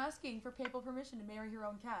in and asking for papal permission to marry her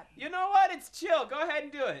own cat. You know what? It's chill. Go ahead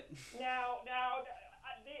and do it. Now,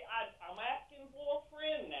 I'm asking for a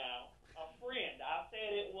friend now. A friend. I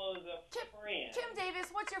said it was a friend. Kim Davis,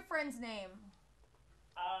 what's your friend's name?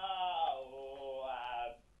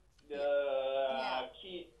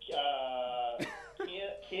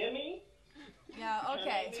 Kimmy? Yeah,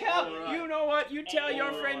 okay. You know what? You tell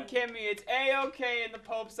your friend Kimmy it's A-okay in the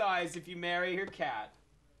Pope's eyes if you marry her cat.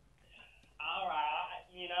 All right,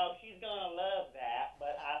 you know, she's gonna love that,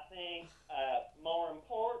 but I think, more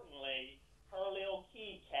importantly, her little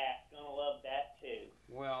kitty cat's gonna love that too.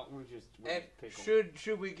 Well, we're And pickle.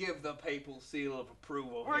 should we give the papal seal of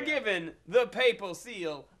approval? We're here? given the papal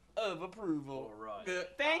seal of approval. All right.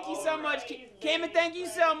 Thank you so much, Kim, and thank you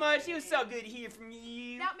so much. It was so good to hear from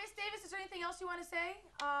you. Now, Miss Davis, is there anything else you want to say?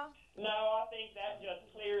 No, I think that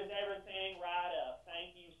just clears everything right up.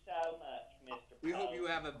 Thank you so much, Mr. We hope Pope. you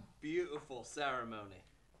have a beautiful ceremony.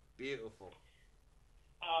 Beautiful.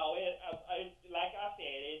 Oh, like I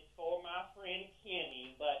said, it's for my friend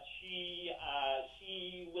Kimmy, but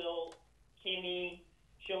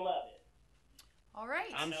she'll love it. All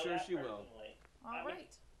right. I'm I know sure that she will. personally. All right.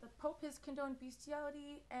 The Pope has condoned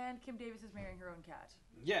bestiality, and Kim Davis is marrying her own cat.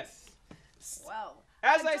 Yes. Well,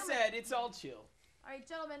 As I gentlemen- said, it's all chill. All right,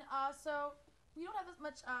 gentlemen. So we don't have as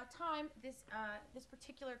much time this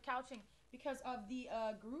particular couching because of the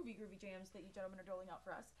groovy jams that you gentlemen are doling out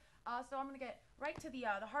for us. So I'm gonna get right to the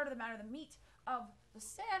heart of the matter, the meat of the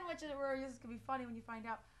sandwich. Where this is gonna be funny when you find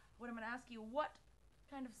out. What I'm gonna ask you: what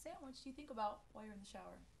kind of sandwich do you think about while you're in the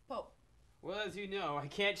shower, Pope? Well, as you know, I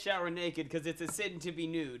can't shower naked because it's a sin to be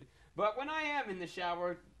nude. But when I am in the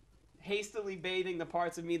shower, hastily bathing the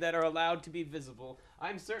parts of me that are allowed to be visible,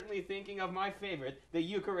 I'm certainly thinking of my favorite, the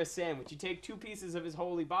Eucharist sandwich. You take 2 pieces of his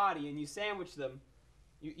holy body and you sandwich them.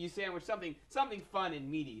 You sandwich something fun and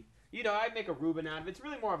meaty. You know, I'd make a Reuben out of it. It's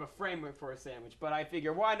really more of a framework for a sandwich, but I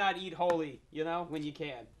figure why not eat holy, you know, when you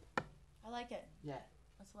can. I like it. Yeah.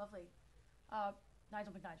 That's lovely.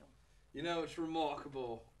 Nigel McNigel. You know, it's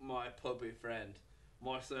remarkable, my puppy friend.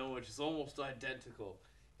 My sandwich is almost identical,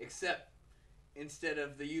 except instead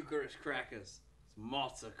of the Eucharist crackers, it's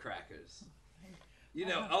matzo crackers. You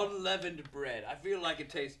know, unleavened bread. I feel like it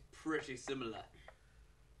tastes pretty similar.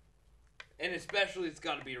 And especially, it's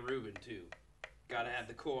got to be a Reuben, too. Gotta have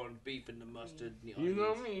the corned beef and the mustard and the You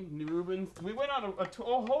know onions. me, Reuben. We went on a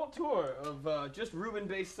whole tour of just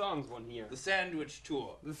Reuben-based songs one year. The sandwich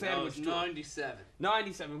tour. The sandwich That was tour. 97.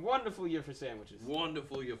 97, wonderful year for sandwiches.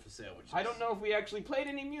 Wonderful year for sandwiches. I don't know if we actually played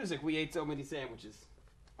any music. We ate so many sandwiches.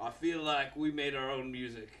 I feel like we made our own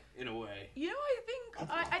music, in a way. You know,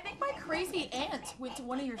 I think my crazy aunt went to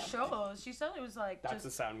one of your shows. She said it was like That's just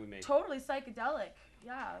the sound we made. totally psychedelic.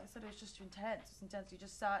 Yeah, I said it was just intense. It's intense. You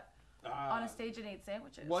just sat on a stage and ate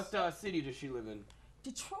sandwiches. What city does she live in?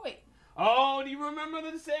 Detroit. Oh, do you remember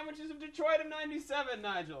the sandwiches of Detroit of 97,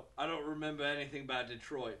 Nigel? I don't remember anything about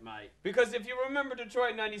Detroit, mate. Because if you remember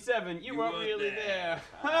Detroit 97, you weren't weren't really there.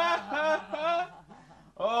 there.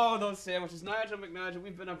 Oh, those sandwiches. Nigel McNigel,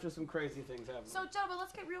 we've been up to some crazy things, haven't we? So, gentlemen,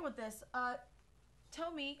 let's get real with this.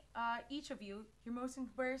 Tell me, each of you, your most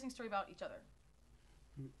embarrassing story about each other.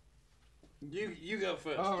 You go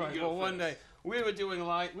first. All right, you go well, one first. day, we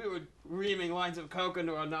were reaming lines of coke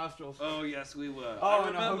into our nostrils. Oh, yes, we were. Oh, I in a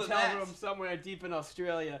remember hotel that. room somewhere deep in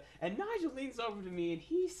Australia. And Nigel leans over to me and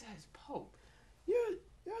he says, Pope, you're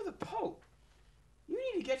the Pope. You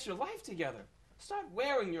need to get your life together. Start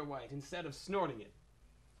wearing your white instead of snorting it.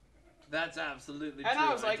 That's absolutely And true.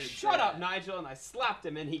 I was like, did shut say up, that. Nigel. And I slapped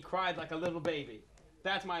him and he cried like a little baby.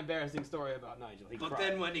 That's my embarrassing story about Nigel. He But cried.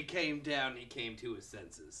 then when he came down, he came to his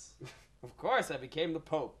senses. Of course, I became the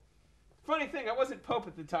Pope. Funny thing, I wasn't Pope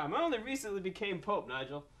at the time. I only recently became Pope,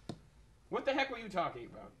 Nigel. What the heck were you talking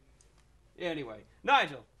about? Anyway,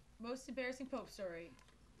 Nigel. Most embarrassing Pope story.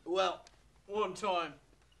 Well, one time,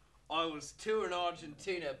 I was touring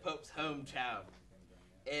Argentina, Pope's hometown.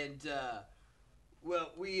 And,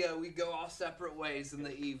 well, we go our separate ways in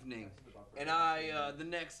the evening. And the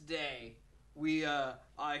next day,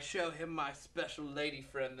 I show him my special lady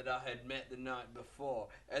friend that I had met the night before.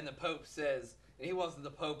 And the Pope says, and he wasn't the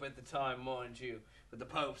Pope at the time, mind you, but the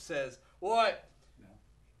Pope says, "What?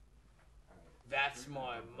 That's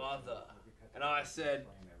my mother." And I said,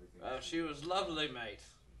 "She was lovely, mate."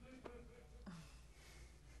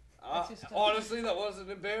 Honestly, that wasn't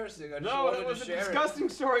embarrassing. I just No, wanted that was to a share it. disgusting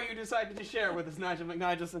story you decided to share with us, Nigel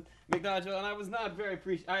McNigel, and I was not very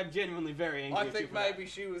I'm genuinely very angry I at you think for that. maybe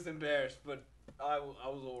she was embarrassed, but I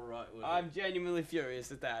was all right with it. I'm genuinely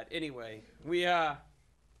furious at that. Anyway, we've had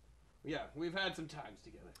some times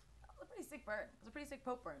together. It was a pretty sick burn. It was a pretty sick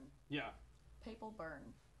Pope burn. Yeah. Papal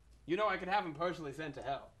burn. You know, I could have him personally sent to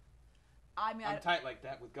hell. I mean, I'm tight like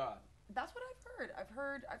that with God. That's what I've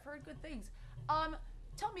heard. I've heard good things.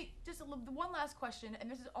 Tell me, just one last question, and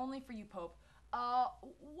this is only for you, Pope.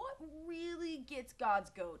 What really gets God's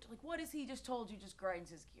goat? Like, what has he just told you just grinds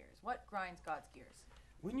his gears? What grinds God's gears?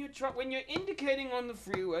 When you're indicating on the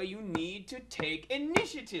freeway, you need to take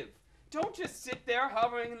initiative. Don't just sit there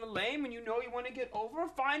hovering in the lane when you know you want to get over.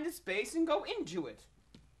 Find the space and go into it.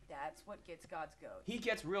 That's what gets God's goat. He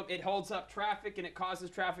gets real. It holds up traffic and it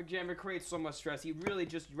causes traffic jam. It creates so much stress. He'd really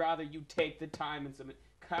just rather you take the time and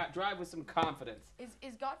drive with some confidence.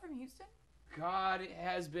 Is God from Houston? God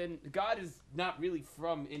is not really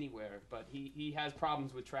from anywhere, but he has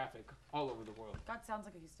problems with traffic all over the world. God sounds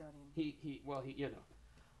like a Houstonian. Well, you know.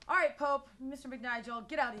 All right, Pope, Mr. McNigel,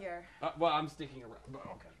 get out of here. Well, I'm sticking around.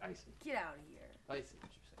 Okay, I see. Get out of here. I see what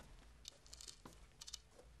you're saying.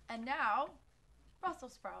 And now,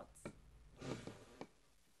 Brussels sprouts.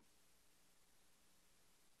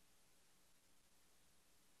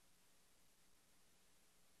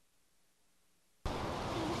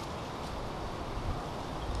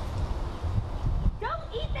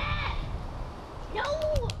 Don't eat that!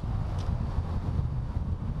 No!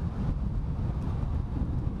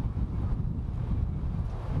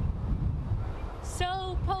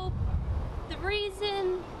 So, Pope, the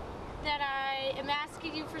reason that I am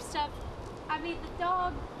asking you for stuff, I mean, the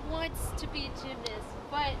dog wants to be a gymnast,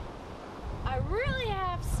 but I really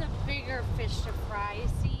have some bigger fish to fry. You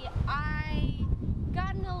see, I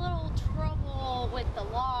got in a little trouble with the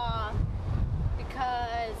law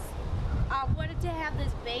because I wanted to have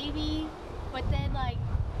this baby, but then like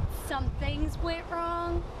some things went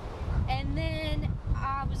wrong, and then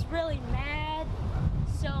I was really mad,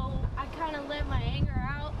 so I kind of let my anger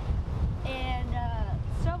out, and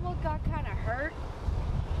someone got kind of hurt,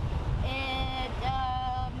 and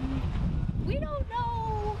we don't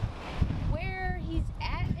know where he's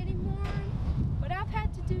at anymore, but I've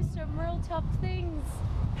had to do some real tough things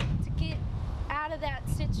to get out of that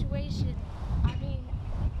situation. I mean,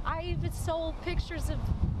 I even sold pictures of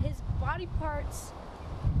his body parts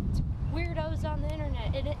to weirdos on the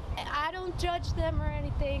internet, and I don't judge them or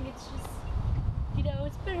anything. It's just, you know,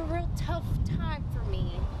 it's been a real tough time for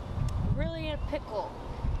me. I'm really in a pickle.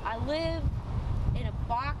 I live in a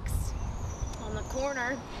box on the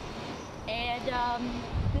corner, and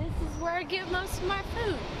this is where I get most of my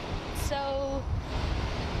food. So,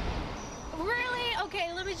 really,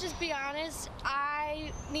 okay, let me just be honest.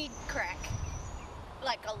 I need crack.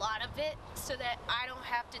 Like a lot of it, so that I don't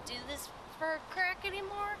have to do this for crack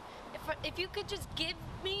anymore. If you could just give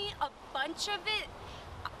me a bunch of it,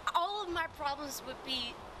 all of my problems would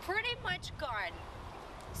be pretty much gone.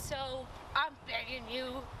 So I'm begging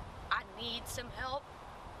you, I need some help.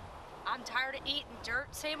 I'm tired of eating dirt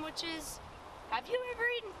sandwiches. Have you ever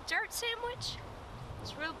eaten dirt sandwich?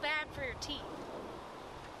 It's real bad for your teeth.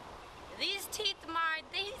 These teeth of mine,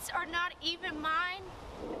 these are not even mine.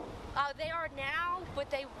 They are now, but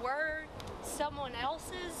they were someone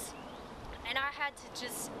else's, and I had to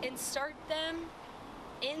just insert them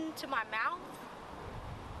into my mouth,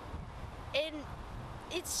 and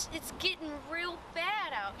it's getting real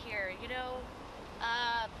bad out here, you know.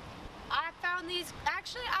 I found these,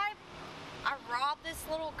 actually I robbed this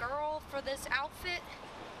little girl for this outfit,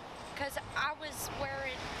 because I was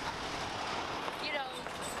wearing, you know,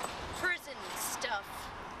 prison stuff,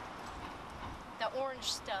 the orange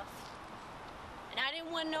stuff. And I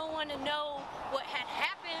didn't want no one to know what had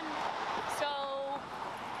happened, so,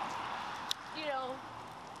 you know,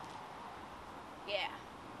 yeah.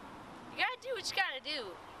 You gotta do what you gotta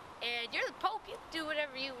do. And you're the Pope, you can do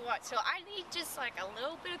whatever you want. So I need just like a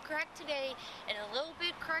little bit of crack today and a little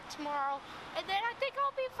bit of crack tomorrow, and then I think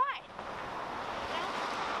I'll be fine. You know?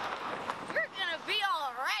 You're gonna be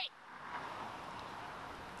all right.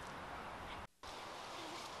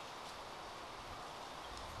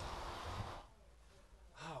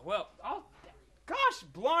 Well, gosh,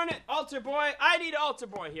 blarn it, altar boy. I need altar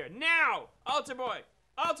boy here now. Altar boy,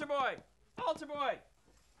 altar boy, altar boy.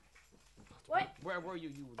 What? Where were you,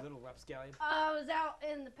 you little rapscallion? I was out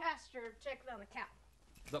in the pasture checking on the cow.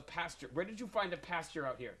 The pasture. Where did you find a pasture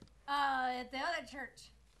out here? At the other church.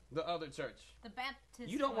 The other church. The Baptist.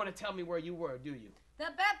 You don't want to tell me where you were, do you?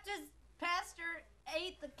 The Baptist pastor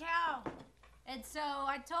ate the cow. And so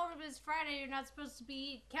I told him it's Friday, you're not supposed to be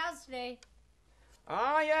eating cows today.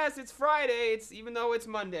 Ah, yes, it's Friday. Even though it's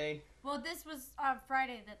Monday. Well, this was on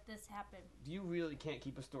Friday that this happened. You really can't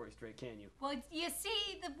keep a story straight, can you? Well, you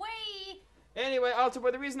see, the way Anyway, Altar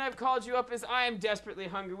Boy, the reason I've called you up is I am desperately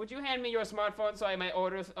hungry. Would you hand me your smartphone so I may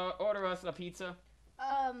order us a pizza?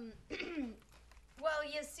 Well,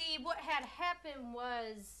 you see, what had happened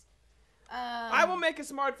was, I will make a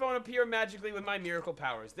smartphone appear magically with my miracle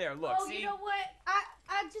powers. There, look, Oh, see? you know what? I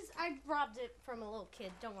robbed it from a little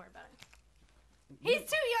kid. Don't worry about it. He's too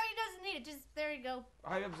young. He doesn't need it. Just, there you go.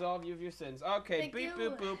 I absolve you of your sins. Okay, Thank beep,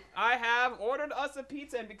 you. boop, boop. I have ordered us a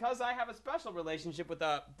pizza, and because I have a special relationship with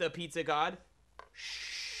the pizza god,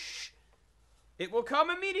 shh, it will come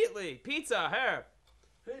immediately. Pizza, here.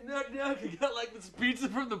 Hey, knock, knock. You got like this pizza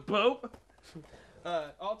from the Pope?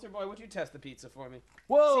 Altar Boy, would you test the pizza for me?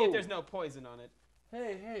 Whoa! See if there's no poison on it.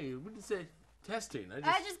 Hey, what did you say? Testing.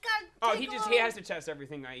 I just got. Oh, he has to test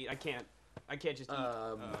everything I eat. I can't just eat. Take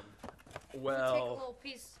a Well, little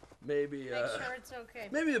piece. maybe, Make sure it's okay.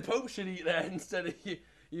 maybe the Pope should eat that instead of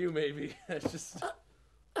you maybe. That's just,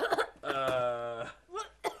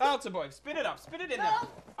 Altar Boy, spit it up. Spit it in there.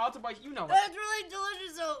 Altar Boy, you know it. That's really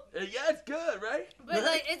delicious, though. yeah, it's good, right? But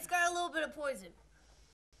like, it's got a little bit of poison.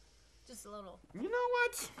 Just a little. You know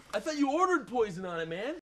what? I thought you ordered poison on it,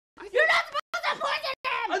 man. You're not supposed to poison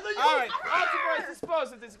him. I thought you All right, Altar Boy,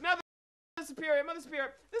 dispose of this. Mother Superior,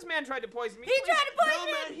 this man tried to poison me. He tried to poison No,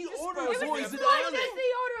 me. man, he Just ordered poison poison him. on That's it.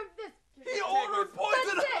 the order of this. He ordered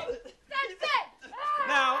poison That's on it. it. That's it.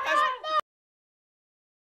 Now, as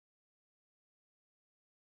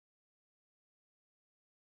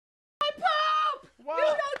Pope! Whoa. You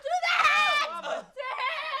don't do that! Whoa,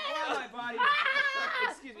 Damn! my body.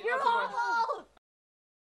 Excuse me, You're Altar Boy. awful!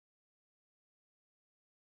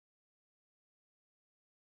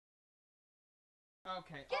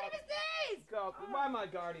 Okay. Get him his knees! Go. Why my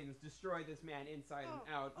guardians destroy this man inside and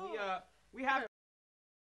out? We have.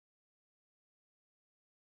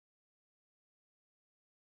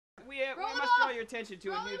 We Roll it must draw off! your attention to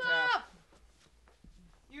Roll a new it task. off!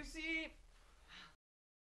 You see,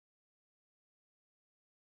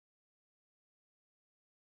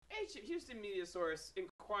 ancient Houston media source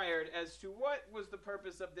inquired as to what was the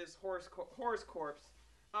purpose of this horse corpse.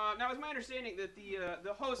 Now, it's my understanding that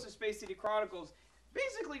the host of Space City Chronicles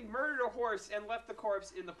basically murdered a horse and left the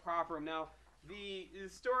corpse in the prop room. Now, the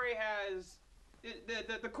story has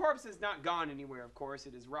the corpse is not gone anywhere. Of course,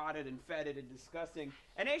 it is rotted and fetid and disgusting.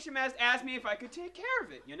 And HMS asked me if I could take care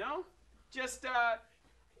of it. You know, just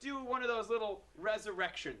do one of those little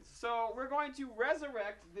resurrections. So we're going to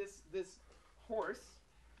resurrect this horse.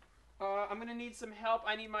 I'm gonna need some help.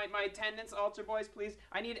 I need my attendants, altar boys, please.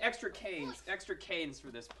 I need extra canes for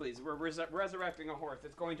this, please. We're resurrecting a horse.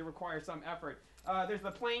 It's going to require some effort. There's the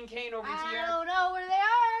plain cane over here. I don't know where they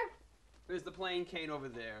are. There's the plain cane over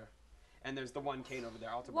there, and there's the one cane over there.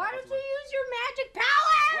 Altar boy, Why altar don't boy. you use your magic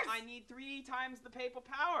powers? Well, I need 3 times the papal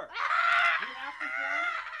power. Ah! You have to form.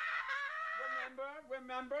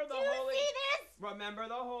 Remember the Do you holy. see this? Remember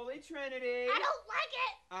the Holy Trinity. I don't like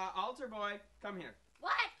it. Altar boy, come here.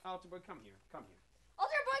 What? Altar boy, come here. Come here.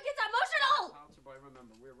 Altar boy gets emotional. Altar boy,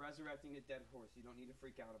 remember, we're resurrecting a dead horse. You don't need to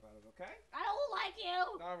freak out about it, okay? I don't like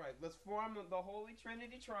you. All right, let's form the Holy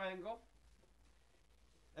Trinity triangle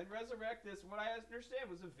and resurrect this, what I understand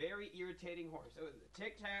was a very irritating horse. It was a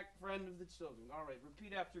tic-tac friend of the children. All right,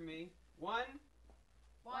 repeat after me. 1,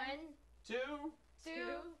 2, 2,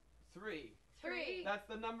 3. 3. That's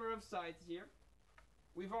the number of sides here.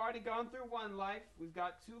 We've already gone through 1 life. We've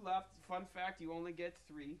got 2 left. Fun fact, you only get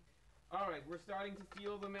 3. All right, we're starting to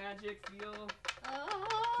feel the magic. Feel the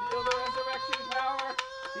resurrection power.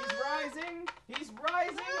 He's rising. He's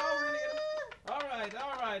rising. Oh, we're gonna get him. All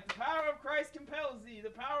right. The power of Christ compels thee. The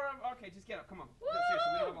power of... Okay, just get up. Come on.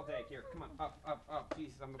 Seriously, we don't have all day. Here, come on. Up.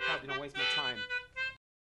 Jesus, I'm probably going to waste my time.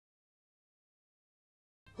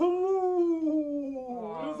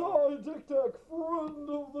 Hello! It is I, Tic Tac, friend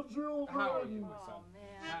of the children. How are you, my son? Oh,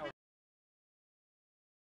 man. How are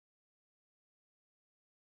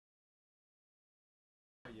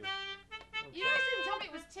you? You guys didn't tell me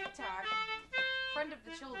it was Tic Tac, friend of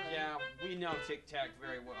the children. Yeah, we know Tic Tac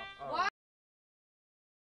very well. Why?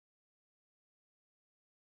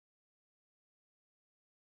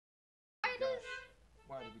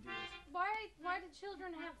 Why did we do this? Why do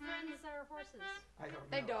children have friends that are horses? I don't know.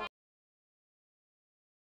 They don't.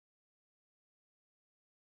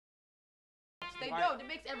 They Why- don't. It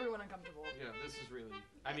makes everyone uncomfortable. Yeah, this is really...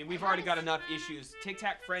 I mean, we've already got enough issues. Tic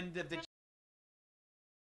Tac, friend of the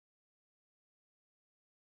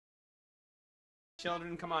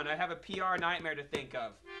children. Come on, I have a PR nightmare to think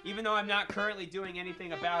of. Even though I'm not currently doing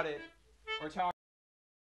anything about it or talking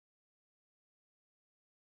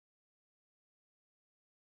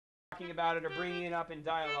about it or bringing it up in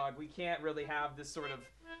dialogue, we can't really have this sort of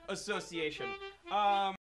association.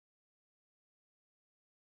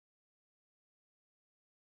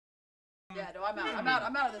 I'm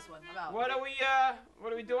out of this one. I'm out. What are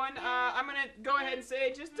we doing? I'm gonna go ahead and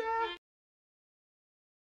say just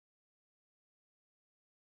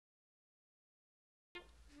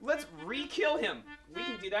let's re-kill him. We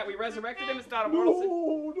can do that. We resurrected him. It's not a mortal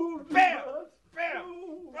sin. Bam! Bam!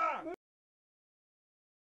 Ah!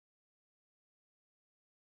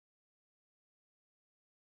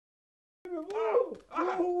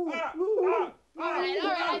 Alright,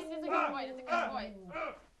 that's a good point. That's a good point.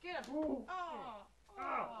 Get him.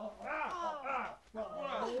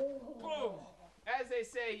 As they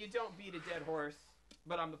say, you don't beat a dead horse.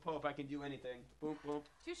 But I'm the Pope. I can do anything. Boom, boom.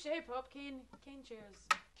 Touche, Pope. Cane cheers.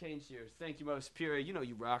 Cane cheers. Thank you, Most Superior. You know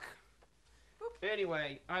you rock. Boop.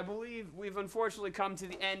 Anyway, I believe we've unfortunately come to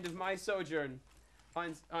the end of my sojourn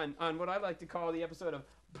on what I like to call the episode of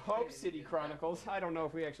Pope City Chronicles. I don't know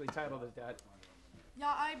if we actually titled it that. Yeah,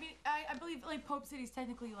 I believe like Pope City's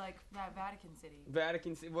technically like that Vatican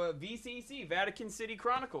City. Well, VCC, Vatican City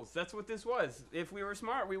Chronicles. That's what this was. If we were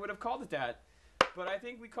smart, we would have called it that. But I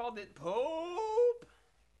think we called it Pope.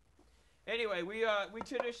 Anyway, we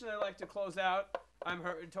traditionally like to close out. I'm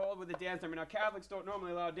told with a dance number. Now Catholics don't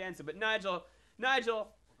normally allow dancing, but Nigel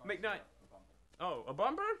McKnight. Oh, a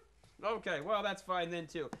bumper? Okay, well that's fine then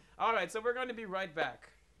too. All right, so we're going to be right back.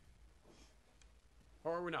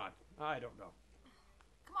 Or we're not. I don't know.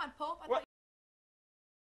 Come on, Pope. What?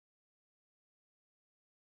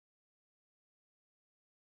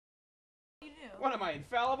 You knew. What am I,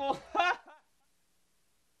 infallible?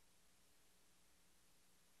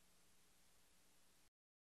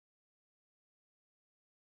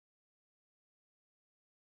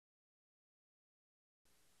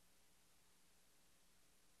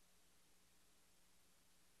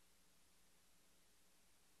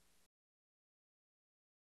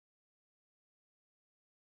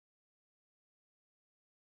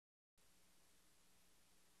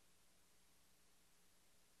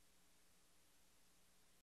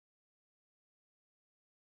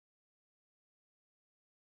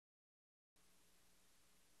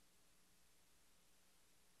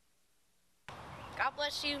 God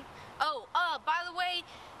bless you. Oh, by the way,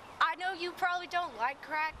 I know you probably don't like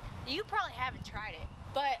crack. You probably haven't tried it,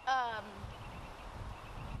 but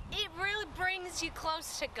it really brings you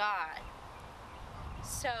close to God.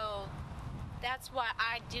 So that's why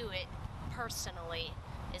I do it personally.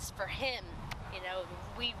 Is for Him. You know,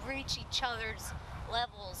 we reach each other's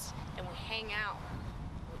levels and we hang out.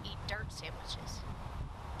 We eat dirt sandwiches.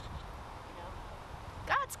 You know,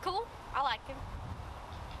 God's cool. I like Him.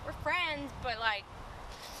 We're friends, but like,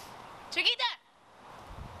 Chiquita!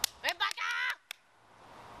 Rebecca!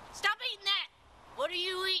 Stop eating that! What are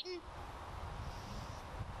you eating?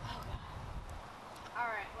 Oh, God.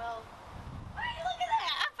 Alright, well, hey, look at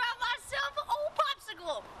that! I found myself an old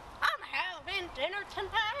popsicle! I'm having dinner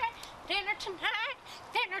tonight! Dinner tonight!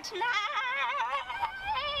 Dinner tonight!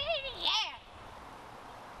 Yeah!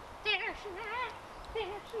 Dinner tonight!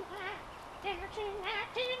 Dinner tonight! Dinner tonight!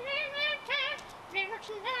 Dinner tonight! Dinner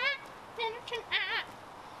tonight, dinner tonight.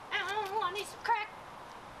 I need some crack.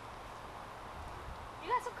 You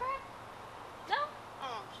got some crack? No?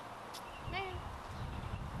 Oh, man.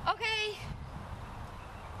 Okay.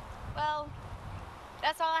 Well,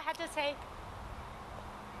 that's all I had to say.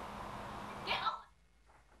 Get on.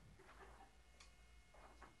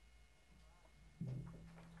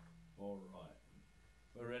 All right.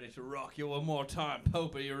 We're ready to rock you one more time.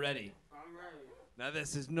 Pope, are you ready? I'm ready. Now,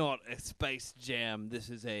 this is not a space jam. This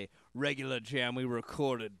is a regular jam we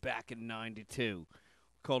recorded back in '92.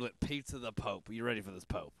 Called it Pizza the Pope. Are you ready for this,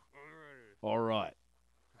 Pope? I'm ready. All right.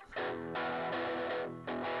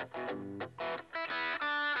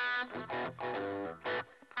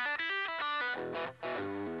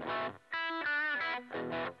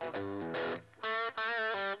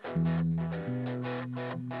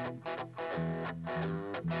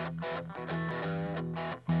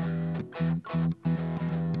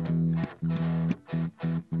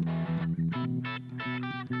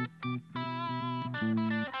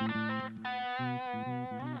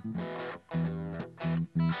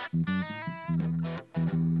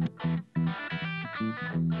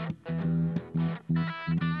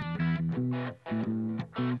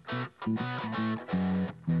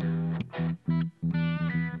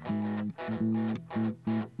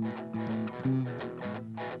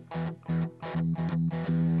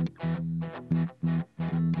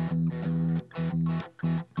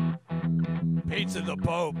 Pizza the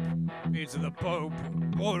Pope. Pizza the Pope.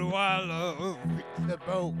 What do I love? Pizza the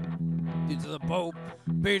Pope. Pizza the Pope.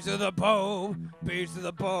 Pizza the Pope. Pizza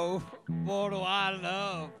the Pope. What do I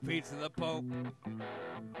love? Pizza the Pope.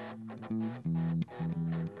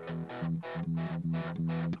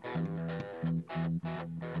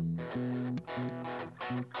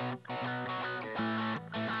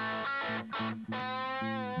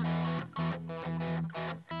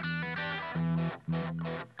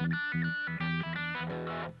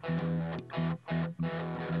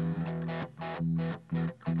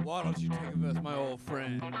 Why don't you take a verse, my old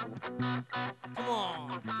friend? Come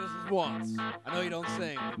on, just this once. I know you don't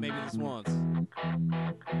sing, but maybe this once.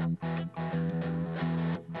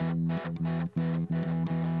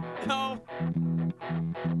 No.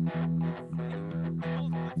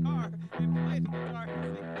 Hold the guitar and play the guitar at the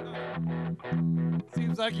same time.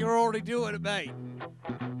 Seems like you're already doing it, mate.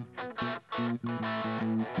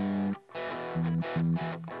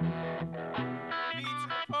 Pizza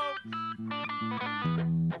Pope.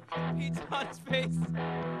 Pizza on his face.